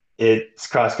it's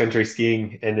cross country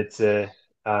skiing, and it's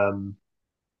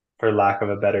for lack of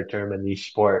a better term, a niche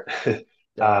sport.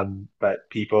 Yeah. But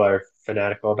people are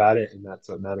fanatical about it, and that's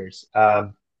what matters.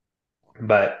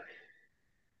 But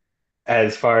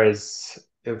as far as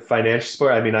financial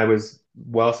support, I mean, I was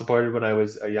well supported when I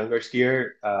was a younger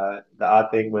skier. The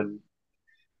odd thing, when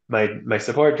my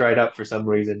support dried up for some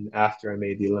reason after I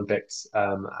made the Olympics.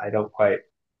 I don't quite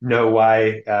know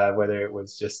why, whether it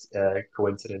was just a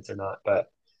coincidence or not.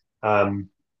 But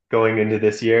going into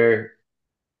this year,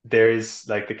 there's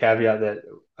like the caveat that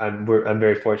I'm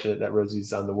very fortunate that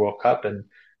Rosie's on the World Cup, and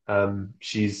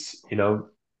she's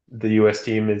the U.S.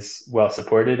 team is well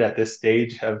supported at this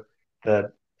stage of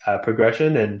the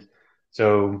progression, and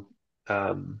so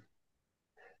um,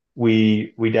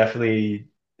 we definitely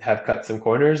have cut some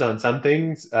corners on some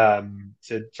things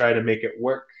to try to make it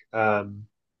work.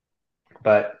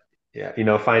 But yeah,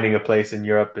 finding a place in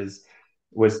Europe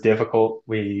was difficult.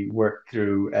 We worked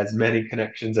through as many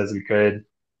connections as we could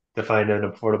to find an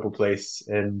affordable place,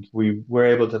 and we were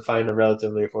able to find a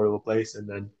relatively affordable place, and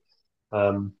then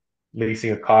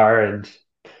leasing a car, and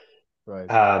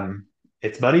Right.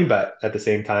 it's money, but at the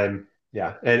same time,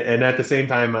 yeah, and at the same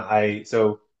time,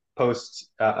 post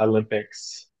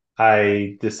Olympics,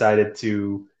 I decided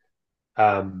to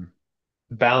um,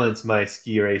 balance my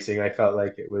ski racing. I felt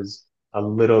like it was a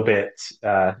little bit,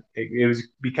 it was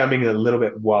becoming a little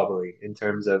bit wobbly in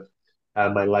terms of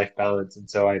my life balance. And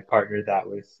so I partnered that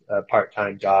with a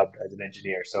part-time job as an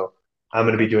engineer. So I'm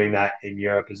going to be Okay. doing that in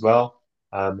Europe as well.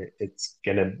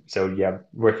 So yeah,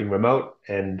 working remote.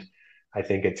 And I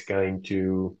think it's going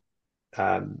to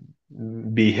um,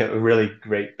 be a really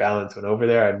great balance when over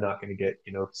there. I'm not going to get,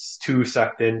 too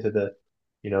sucked into the,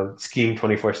 skiing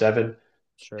 24/7.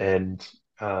 Sure. And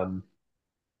um,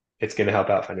 it's going to help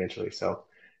out financially. So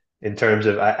in terms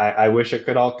of, I wish it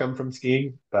could all come from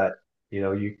skiing, but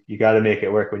you got to make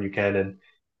it work when you can. And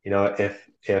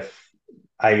if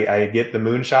I get the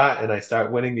moonshot and I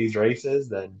start winning these races,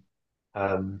 then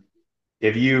um,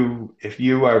 if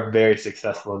you are very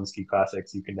successful in the ski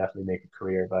classics, you can definitely make a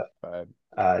career. But Right.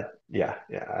 yeah,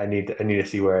 I need to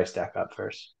see where I stack up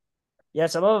first. Yeah,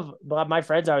 some of my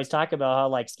friends always talk about how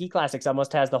like Ski Classics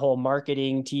almost has the whole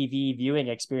marketing TV viewing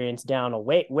experience down a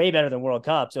way better than World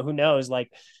Cup. So who knows? Like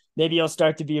maybe you'll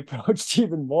start to be approached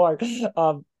even more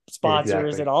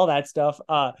sponsors Exactly. and all that stuff.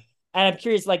 And I'm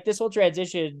curious, like this whole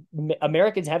transition,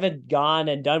 Americans haven't gone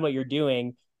and done what you're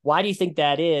doing. Why do you think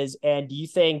that is? And do you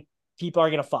think people are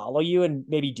going to follow you and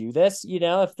maybe do this?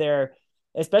 If they're,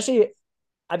 especially,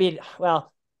 I mean,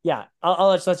 well, yeah,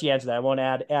 I'll just let you answer that. I won't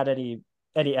add any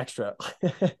extra.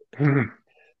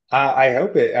 I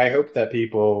hope that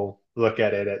people look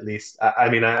at it at least. I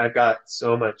mean, I've got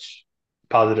so much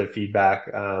positive feedback.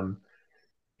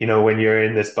 when you're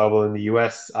in this bubble in the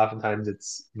US, oftentimes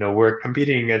it's, we're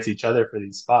competing against each other for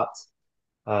these spots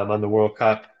on the World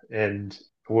Cup and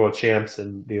world champs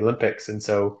and the Olympics. And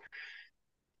so,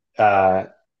 uh,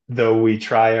 though we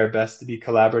try our best to be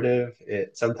collaborative,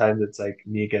 sometimes it's like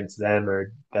me against them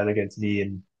or them against me.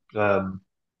 And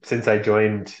since I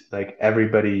joined, like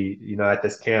everybody, at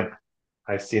this camp,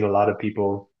 I've seen a lot of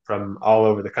people from all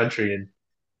over the country, and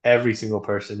every single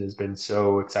person has been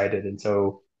so excited and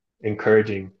so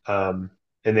encouraging. And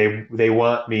they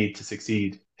want me to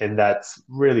succeed, and that's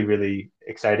really, really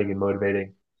exciting and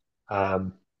motivating.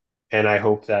 Um, and I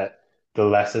hope that the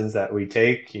lessons that we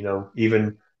take,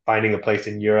 even finding a place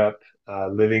in Europe,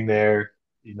 living there,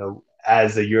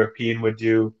 as a European would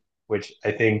do, which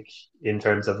I think in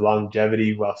terms of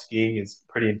longevity while skiing is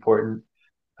pretty important.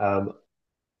 Um,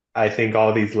 I think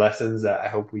all these lessons that I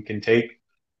hope we can take,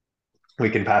 we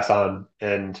can pass on.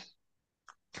 And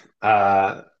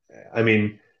uh, I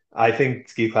mean, I think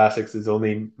Ski Classics is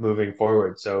only moving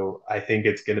forward. So I think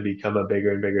it's going to become a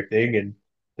bigger and bigger thing. And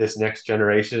this next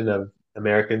generation of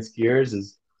American skiers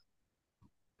is,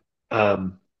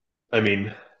 um, I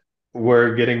mean,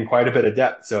 we're getting quite a bit of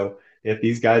depth. So if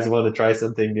these guys want to try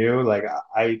something new, like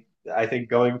I think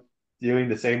doing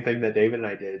the same thing that David and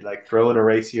I did, like throwing a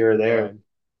race here or there, and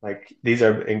like these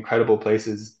are incredible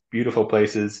places, beautiful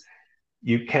places.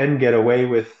 You can get away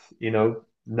with,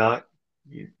 not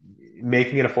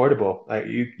making it affordable. Like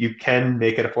you can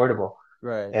make it affordable.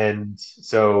 Right. And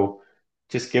so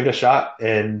just give it a shot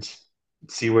and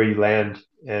see where you land.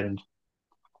 And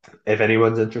if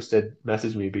anyone's interested,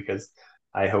 message me because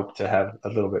I hope to have a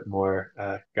little bit more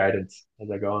guidance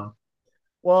as I go on.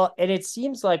 Well, and it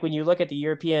seems like when you look at the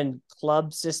European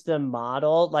club system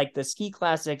model, like the ski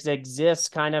classics exists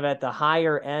kind of at the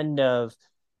higher end of,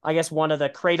 I guess, one of the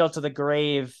cradle to the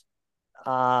grave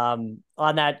on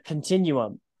that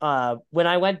continuum. When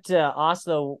I went to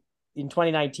Oslo in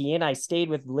 2019, I stayed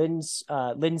with Lynn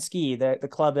Ski, the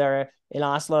club there in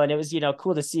Oslo, and it was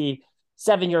cool to see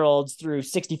 7-year-olds through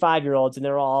 65-year-olds, and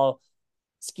they're all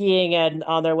skiing and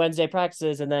on their Wednesday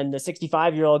practices. And then the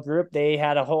 65-year-old group, they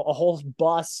had a whole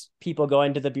bus people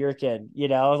going to the Birken,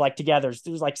 like together.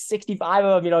 There was like 65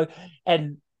 of them,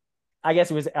 and I guess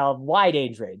it was a wide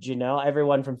age range,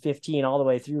 everyone from 15 all the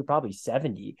way through probably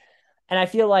 70. And I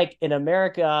feel like in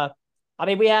America, I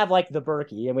mean, we have like the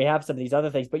Berkey and we have some of these other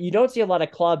things, but you don't see a lot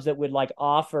of clubs that would like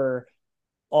offer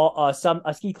a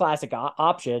ski classic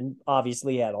option,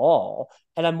 obviously, at all.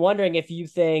 And I'm wondering if you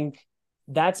think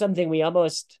that's something we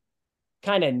almost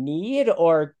kind of need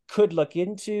or could look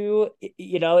into.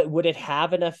 Would it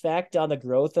have an effect on the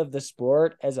growth of the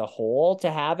sport as a whole to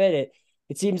have it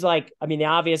seems like, I mean, the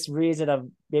obvious reason of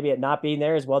maybe it not being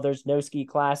there is, well, there's no ski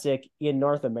classic in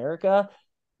North America.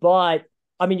 But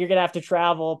I mean, you're going to have to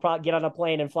travel, probably get on a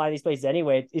plane and fly these places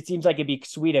anyway. It seems like it'd be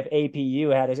sweet if APU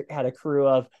had a crew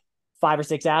of 5 or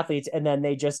 6 athletes, and then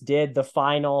they just did the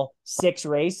final 6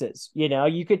 races.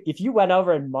 You could, if you went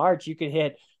over in March, you could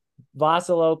hit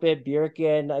Vasaloppet,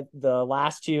 Birken, the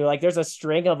last two. Like there's a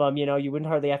string of them. You wouldn't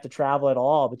hardly have to travel at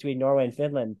all between Norway and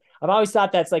Finland. I've always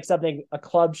thought that's like something a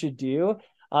club should do.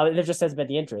 There just hasn't been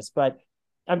the interest, but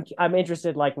I'm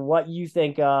interested, like what you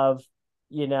think of,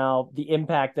 the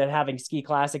impact that having ski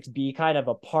classics be kind of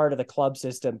a part of the club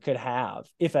system could have,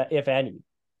 if any,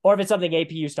 or if it's something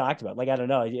APU's talked about. Like, I don't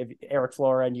know if Eric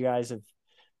Flora and you guys have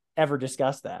ever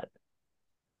discussed that.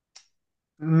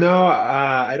 No,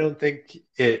 I don't think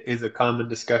it is a common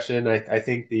discussion. I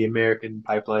think the American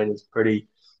pipeline is pretty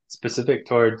specific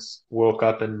towards World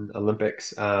Cup and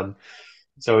Olympics.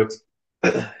 So it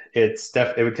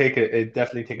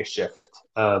definitely take a shift.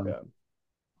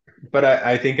 But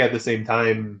I think at the same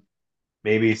time,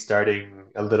 maybe starting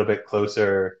a little bit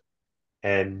closer,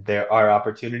 and there are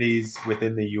opportunities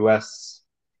within the US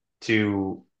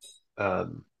to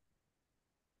um,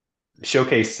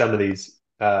 showcase some of these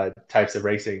types of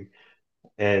racing,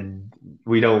 and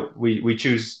we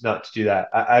choose not to do that.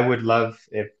 I would love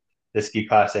if the ski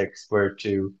classics were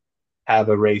to have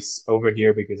a race over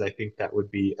here because I think that would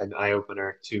be an eye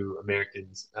opener to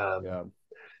Americans.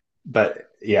 But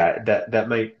yeah, that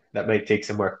might take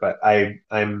some work. But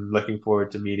I'm looking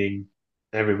forward to meeting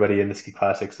everybody in the ski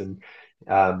classics, and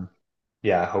um,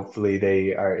 yeah, hopefully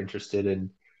they are interested in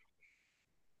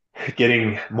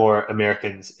getting more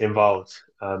Americans involved.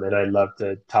 And I'd love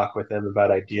to talk with them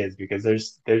about ideas because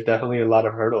there's definitely a lot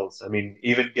of hurdles. I mean,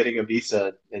 even getting a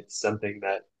visa, it's something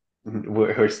that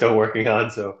we're still working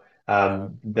on. So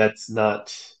that's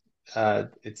not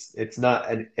it's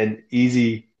not an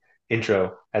easy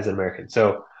intro as an American.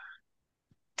 So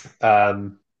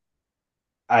um,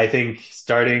 I think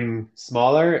starting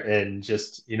smaller and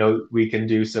just we can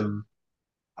do some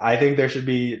I think there should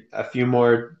be a few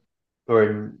more,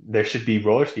 or there should be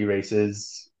roller ski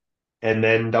races, and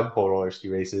then double pole roller ski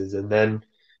races, and then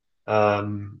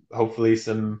hopefully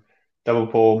some double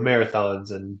pole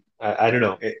marathons. And I don't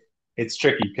know, it's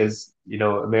tricky because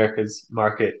America's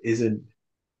market isn't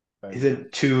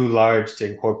too large to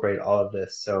incorporate all of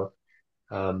this. So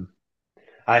um,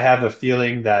 I have a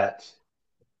feeling that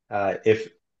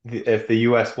if the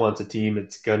U.S. wants a team,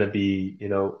 it's going to be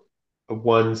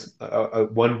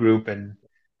one group, and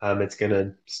it's going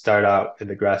to start out in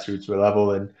the grassroots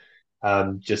level,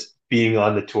 and just being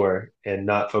on the tour and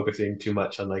not focusing too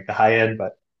much on like the high end.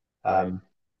 But Right. um,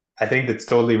 I think that's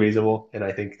totally reasonable, and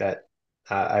I think that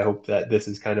I hope that this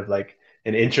is kind of like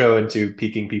an intro into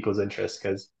piquing people's interest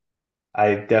because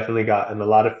I've definitely gotten a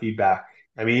lot of feedback.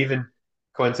 I mean, even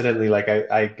coincidentally, like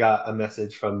I got a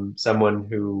message from someone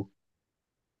who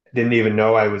didn't even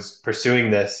know I was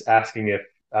pursuing this, asking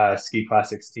if ski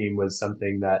classics team was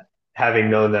something that, having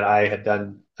known that I had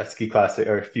done a ski classic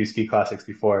or a few ski classics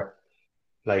before,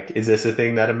 like, is this a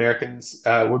thing that Americans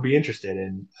would be interested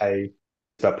in? I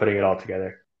about putting it all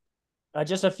together.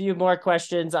 Just a few more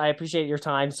questions. I appreciate your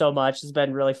time so much. It's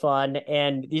been really fun.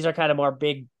 And these are kind of more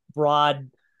big, broad,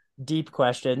 deep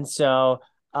questions. So,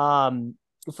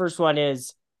 the first one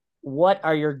is, what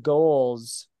are your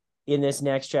goals in this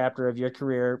next chapter of your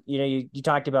career? You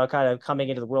talked about kind of coming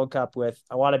into the World Cup with,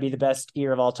 I want to be the best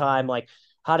skier of all time. Like,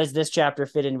 how does this chapter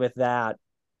fit in with that?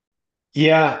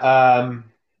 Yeah,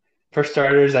 for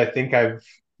starters, I think I've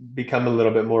become a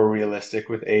little bit more realistic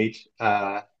with age.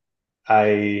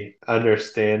 I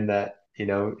understand that,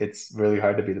 it's really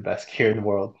hard to be the best skier in the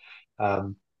world.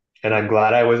 Um, and I'm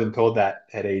glad I wasn't told that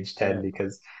at age 10 Right.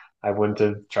 because I wouldn't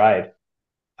have tried.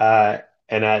 Uh,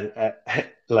 and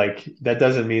like that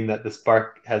doesn't mean that the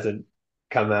spark hasn't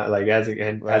come out, like hasn't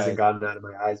Right. gotten out of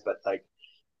my eyes, but like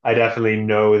I definitely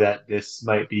know that this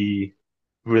might be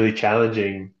really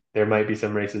challenging. There might be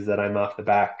some races that I'm off the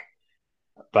back,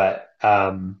 but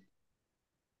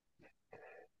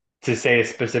to say a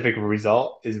specific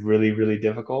result is really, really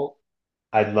difficult.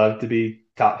 I'd love to be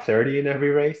top 30 in every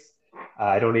race.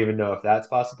 I don't even know if that's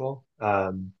possible.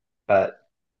 But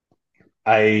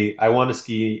I want to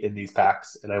ski in these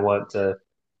packs and I want to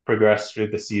progress through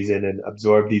the season and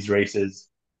absorb these races.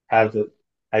 Have the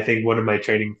I think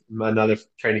another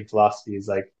training philosophy is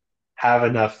like have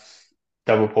enough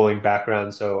double pulling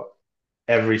background so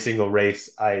every single race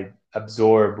I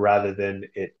absorb rather than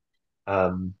it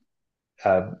um,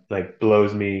 like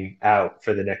blows me out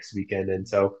for the next weekend. And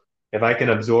so if I can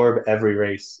absorb every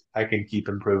race, I can keep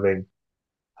improving.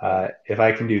 Right. If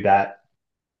I can do that,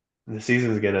 the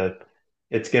season's gonna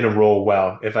it's gonna roll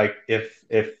well. If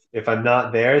I'm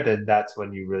not there, then that's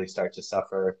when you really start to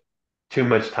suffer. Too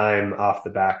much time off the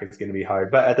back is gonna be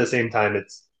hard. But at the same time,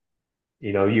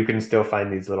 you can still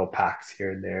find these little packs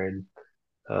here and there, and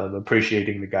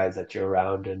appreciating the guys that you're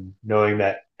around and knowing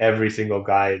that every single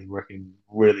guy is working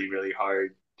really, really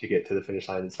hard to get to the finish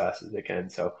line as fast as they can.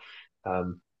 So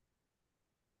um,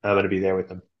 I'm going to be there with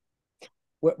them.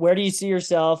 Where do you see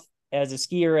yourself as a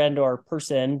skier and or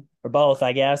person or both,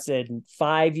 I guess, in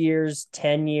 5 years,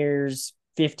 10 years,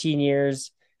 15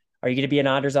 years? Are you going to be in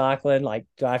Anders Auckland? Like,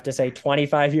 do I have to say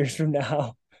 25 years from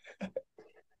now?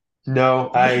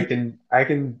 No, I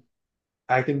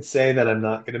can say that I'm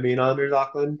not going to be in Anders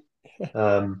Auckland.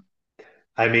 Um,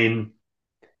 I mean,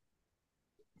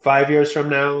 5 years from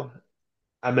now,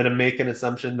 I'm going to make an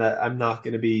assumption that I'm not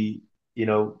going to be,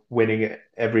 winning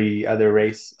every other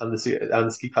race on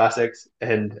the ski classics,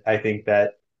 and I think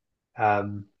that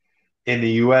um, in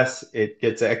the US, it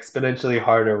gets exponentially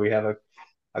harder. We have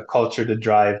a culture to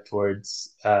drive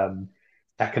towards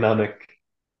economic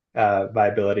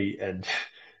viability. And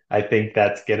I think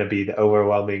that's going to be the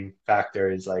overwhelming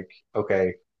factor is like,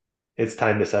 okay, it's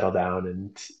time to settle down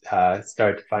and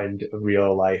start to find a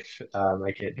real life.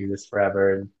 I can't do this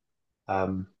forever. And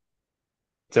um,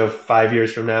 so 5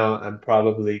 years from now, I'm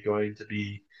probably going to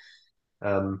be,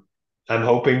 um, I'm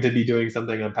hoping to be doing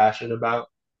something I'm passionate about.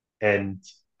 And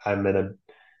I'm going to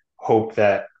hope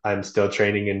that I'm still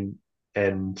training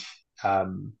and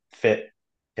fit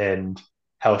and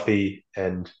healthy.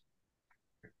 And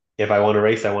if I want to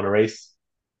race, I want to race.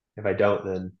 If I don't,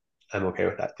 then I'm okay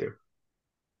with that too.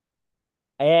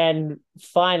 And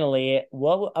finally,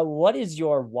 what is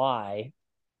your why,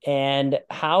 and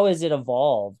how has it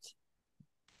evolved,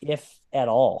 if at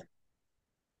all?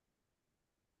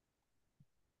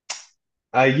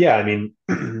 Yeah, I mean,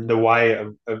 the why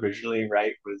originally,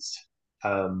 right, was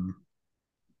um,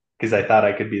 because I thought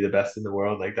I could be the best in the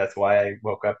world. Like that's why I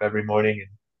woke up every morning and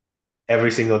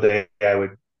every single day I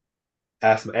would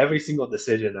every single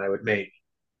decision I would make.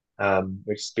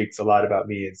 which speaks a lot about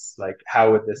me. Is like,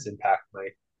 how would this impact my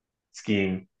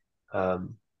skiing?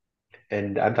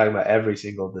 And I'm talking about every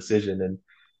single decision. And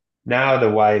now the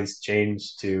why has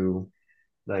changed to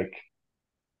like,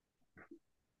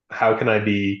 how can I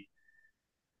be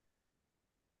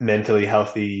mentally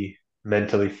healthy,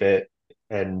 mentally fit,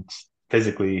 and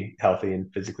physically healthy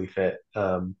and physically fit?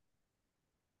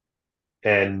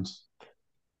 And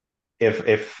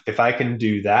if I can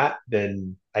do that,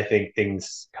 then I think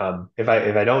things come. If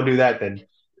I don't do that, then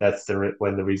that's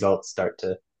when the results start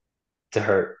to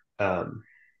hurt.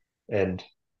 And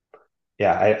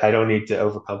yeah, I don't need to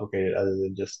overcomplicate it other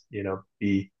than just,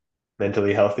 be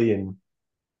mentally healthy and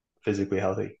physically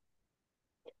healthy.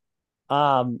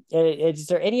 Is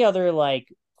there any other like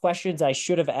questions I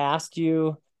should have asked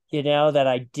you, that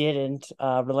I didn't,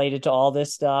 related to all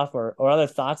this stuff, or other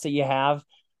thoughts that you have?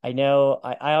 I know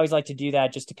I always like to do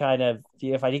that just to kind of,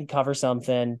 if I didn't cover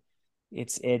something,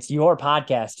 it's your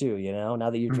podcast too, now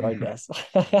that you've joined us.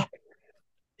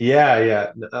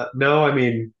 Yeah. No, I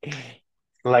mean,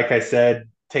 like I said,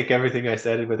 take everything I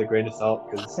said with a grain of salt,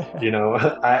 because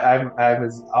I'm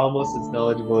almost as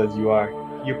knowledgeable as you are.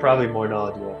 You're probably more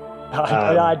knowledgeable.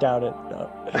 I doubt it.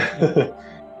 No.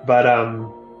 But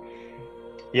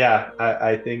yeah,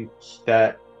 I think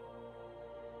that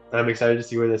I'm excited to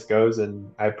see where this goes,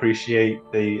 and I appreciate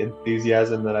the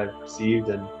enthusiasm that I've received,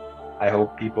 and I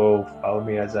hope people follow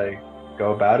me as I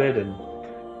go about it, and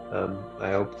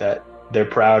I hope that they're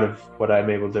proud of what I'm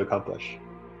able to accomplish.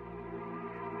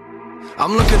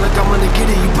 I'm looking like I'm gonna get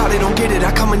it, you probably don't get it.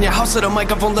 I come in your house with a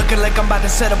microphone looking like I'm about to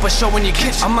set up a show in your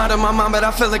kitchen. I'm out of my mind, but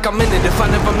I feel like I'm in it. If I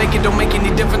never make it, don't make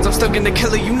any difference. I'm still gonna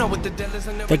kill it, you know what the deal is.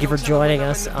 Thank you for joining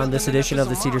us on this edition of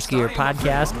the Seder Skier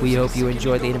Podcast. We hope you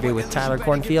enjoyed the interview with Tyler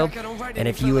Kornfield. And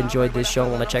if you enjoyed this show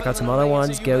and want to check out some other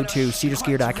ones, go to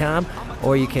sederskier.com,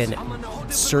 or you can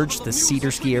search the Seder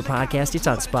Skier Podcast. It's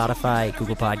on Spotify,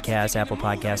 Google Podcasts, Apple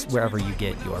Podcasts, wherever you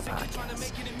get your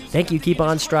podcasts. Thank you. Keep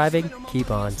on striving.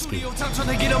 Keep on skiing. So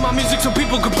they get on my music so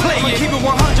people could play it. Keep it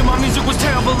 100. My music was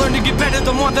terrible. Learn to get better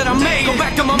the more that I made. Go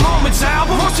back to my mom.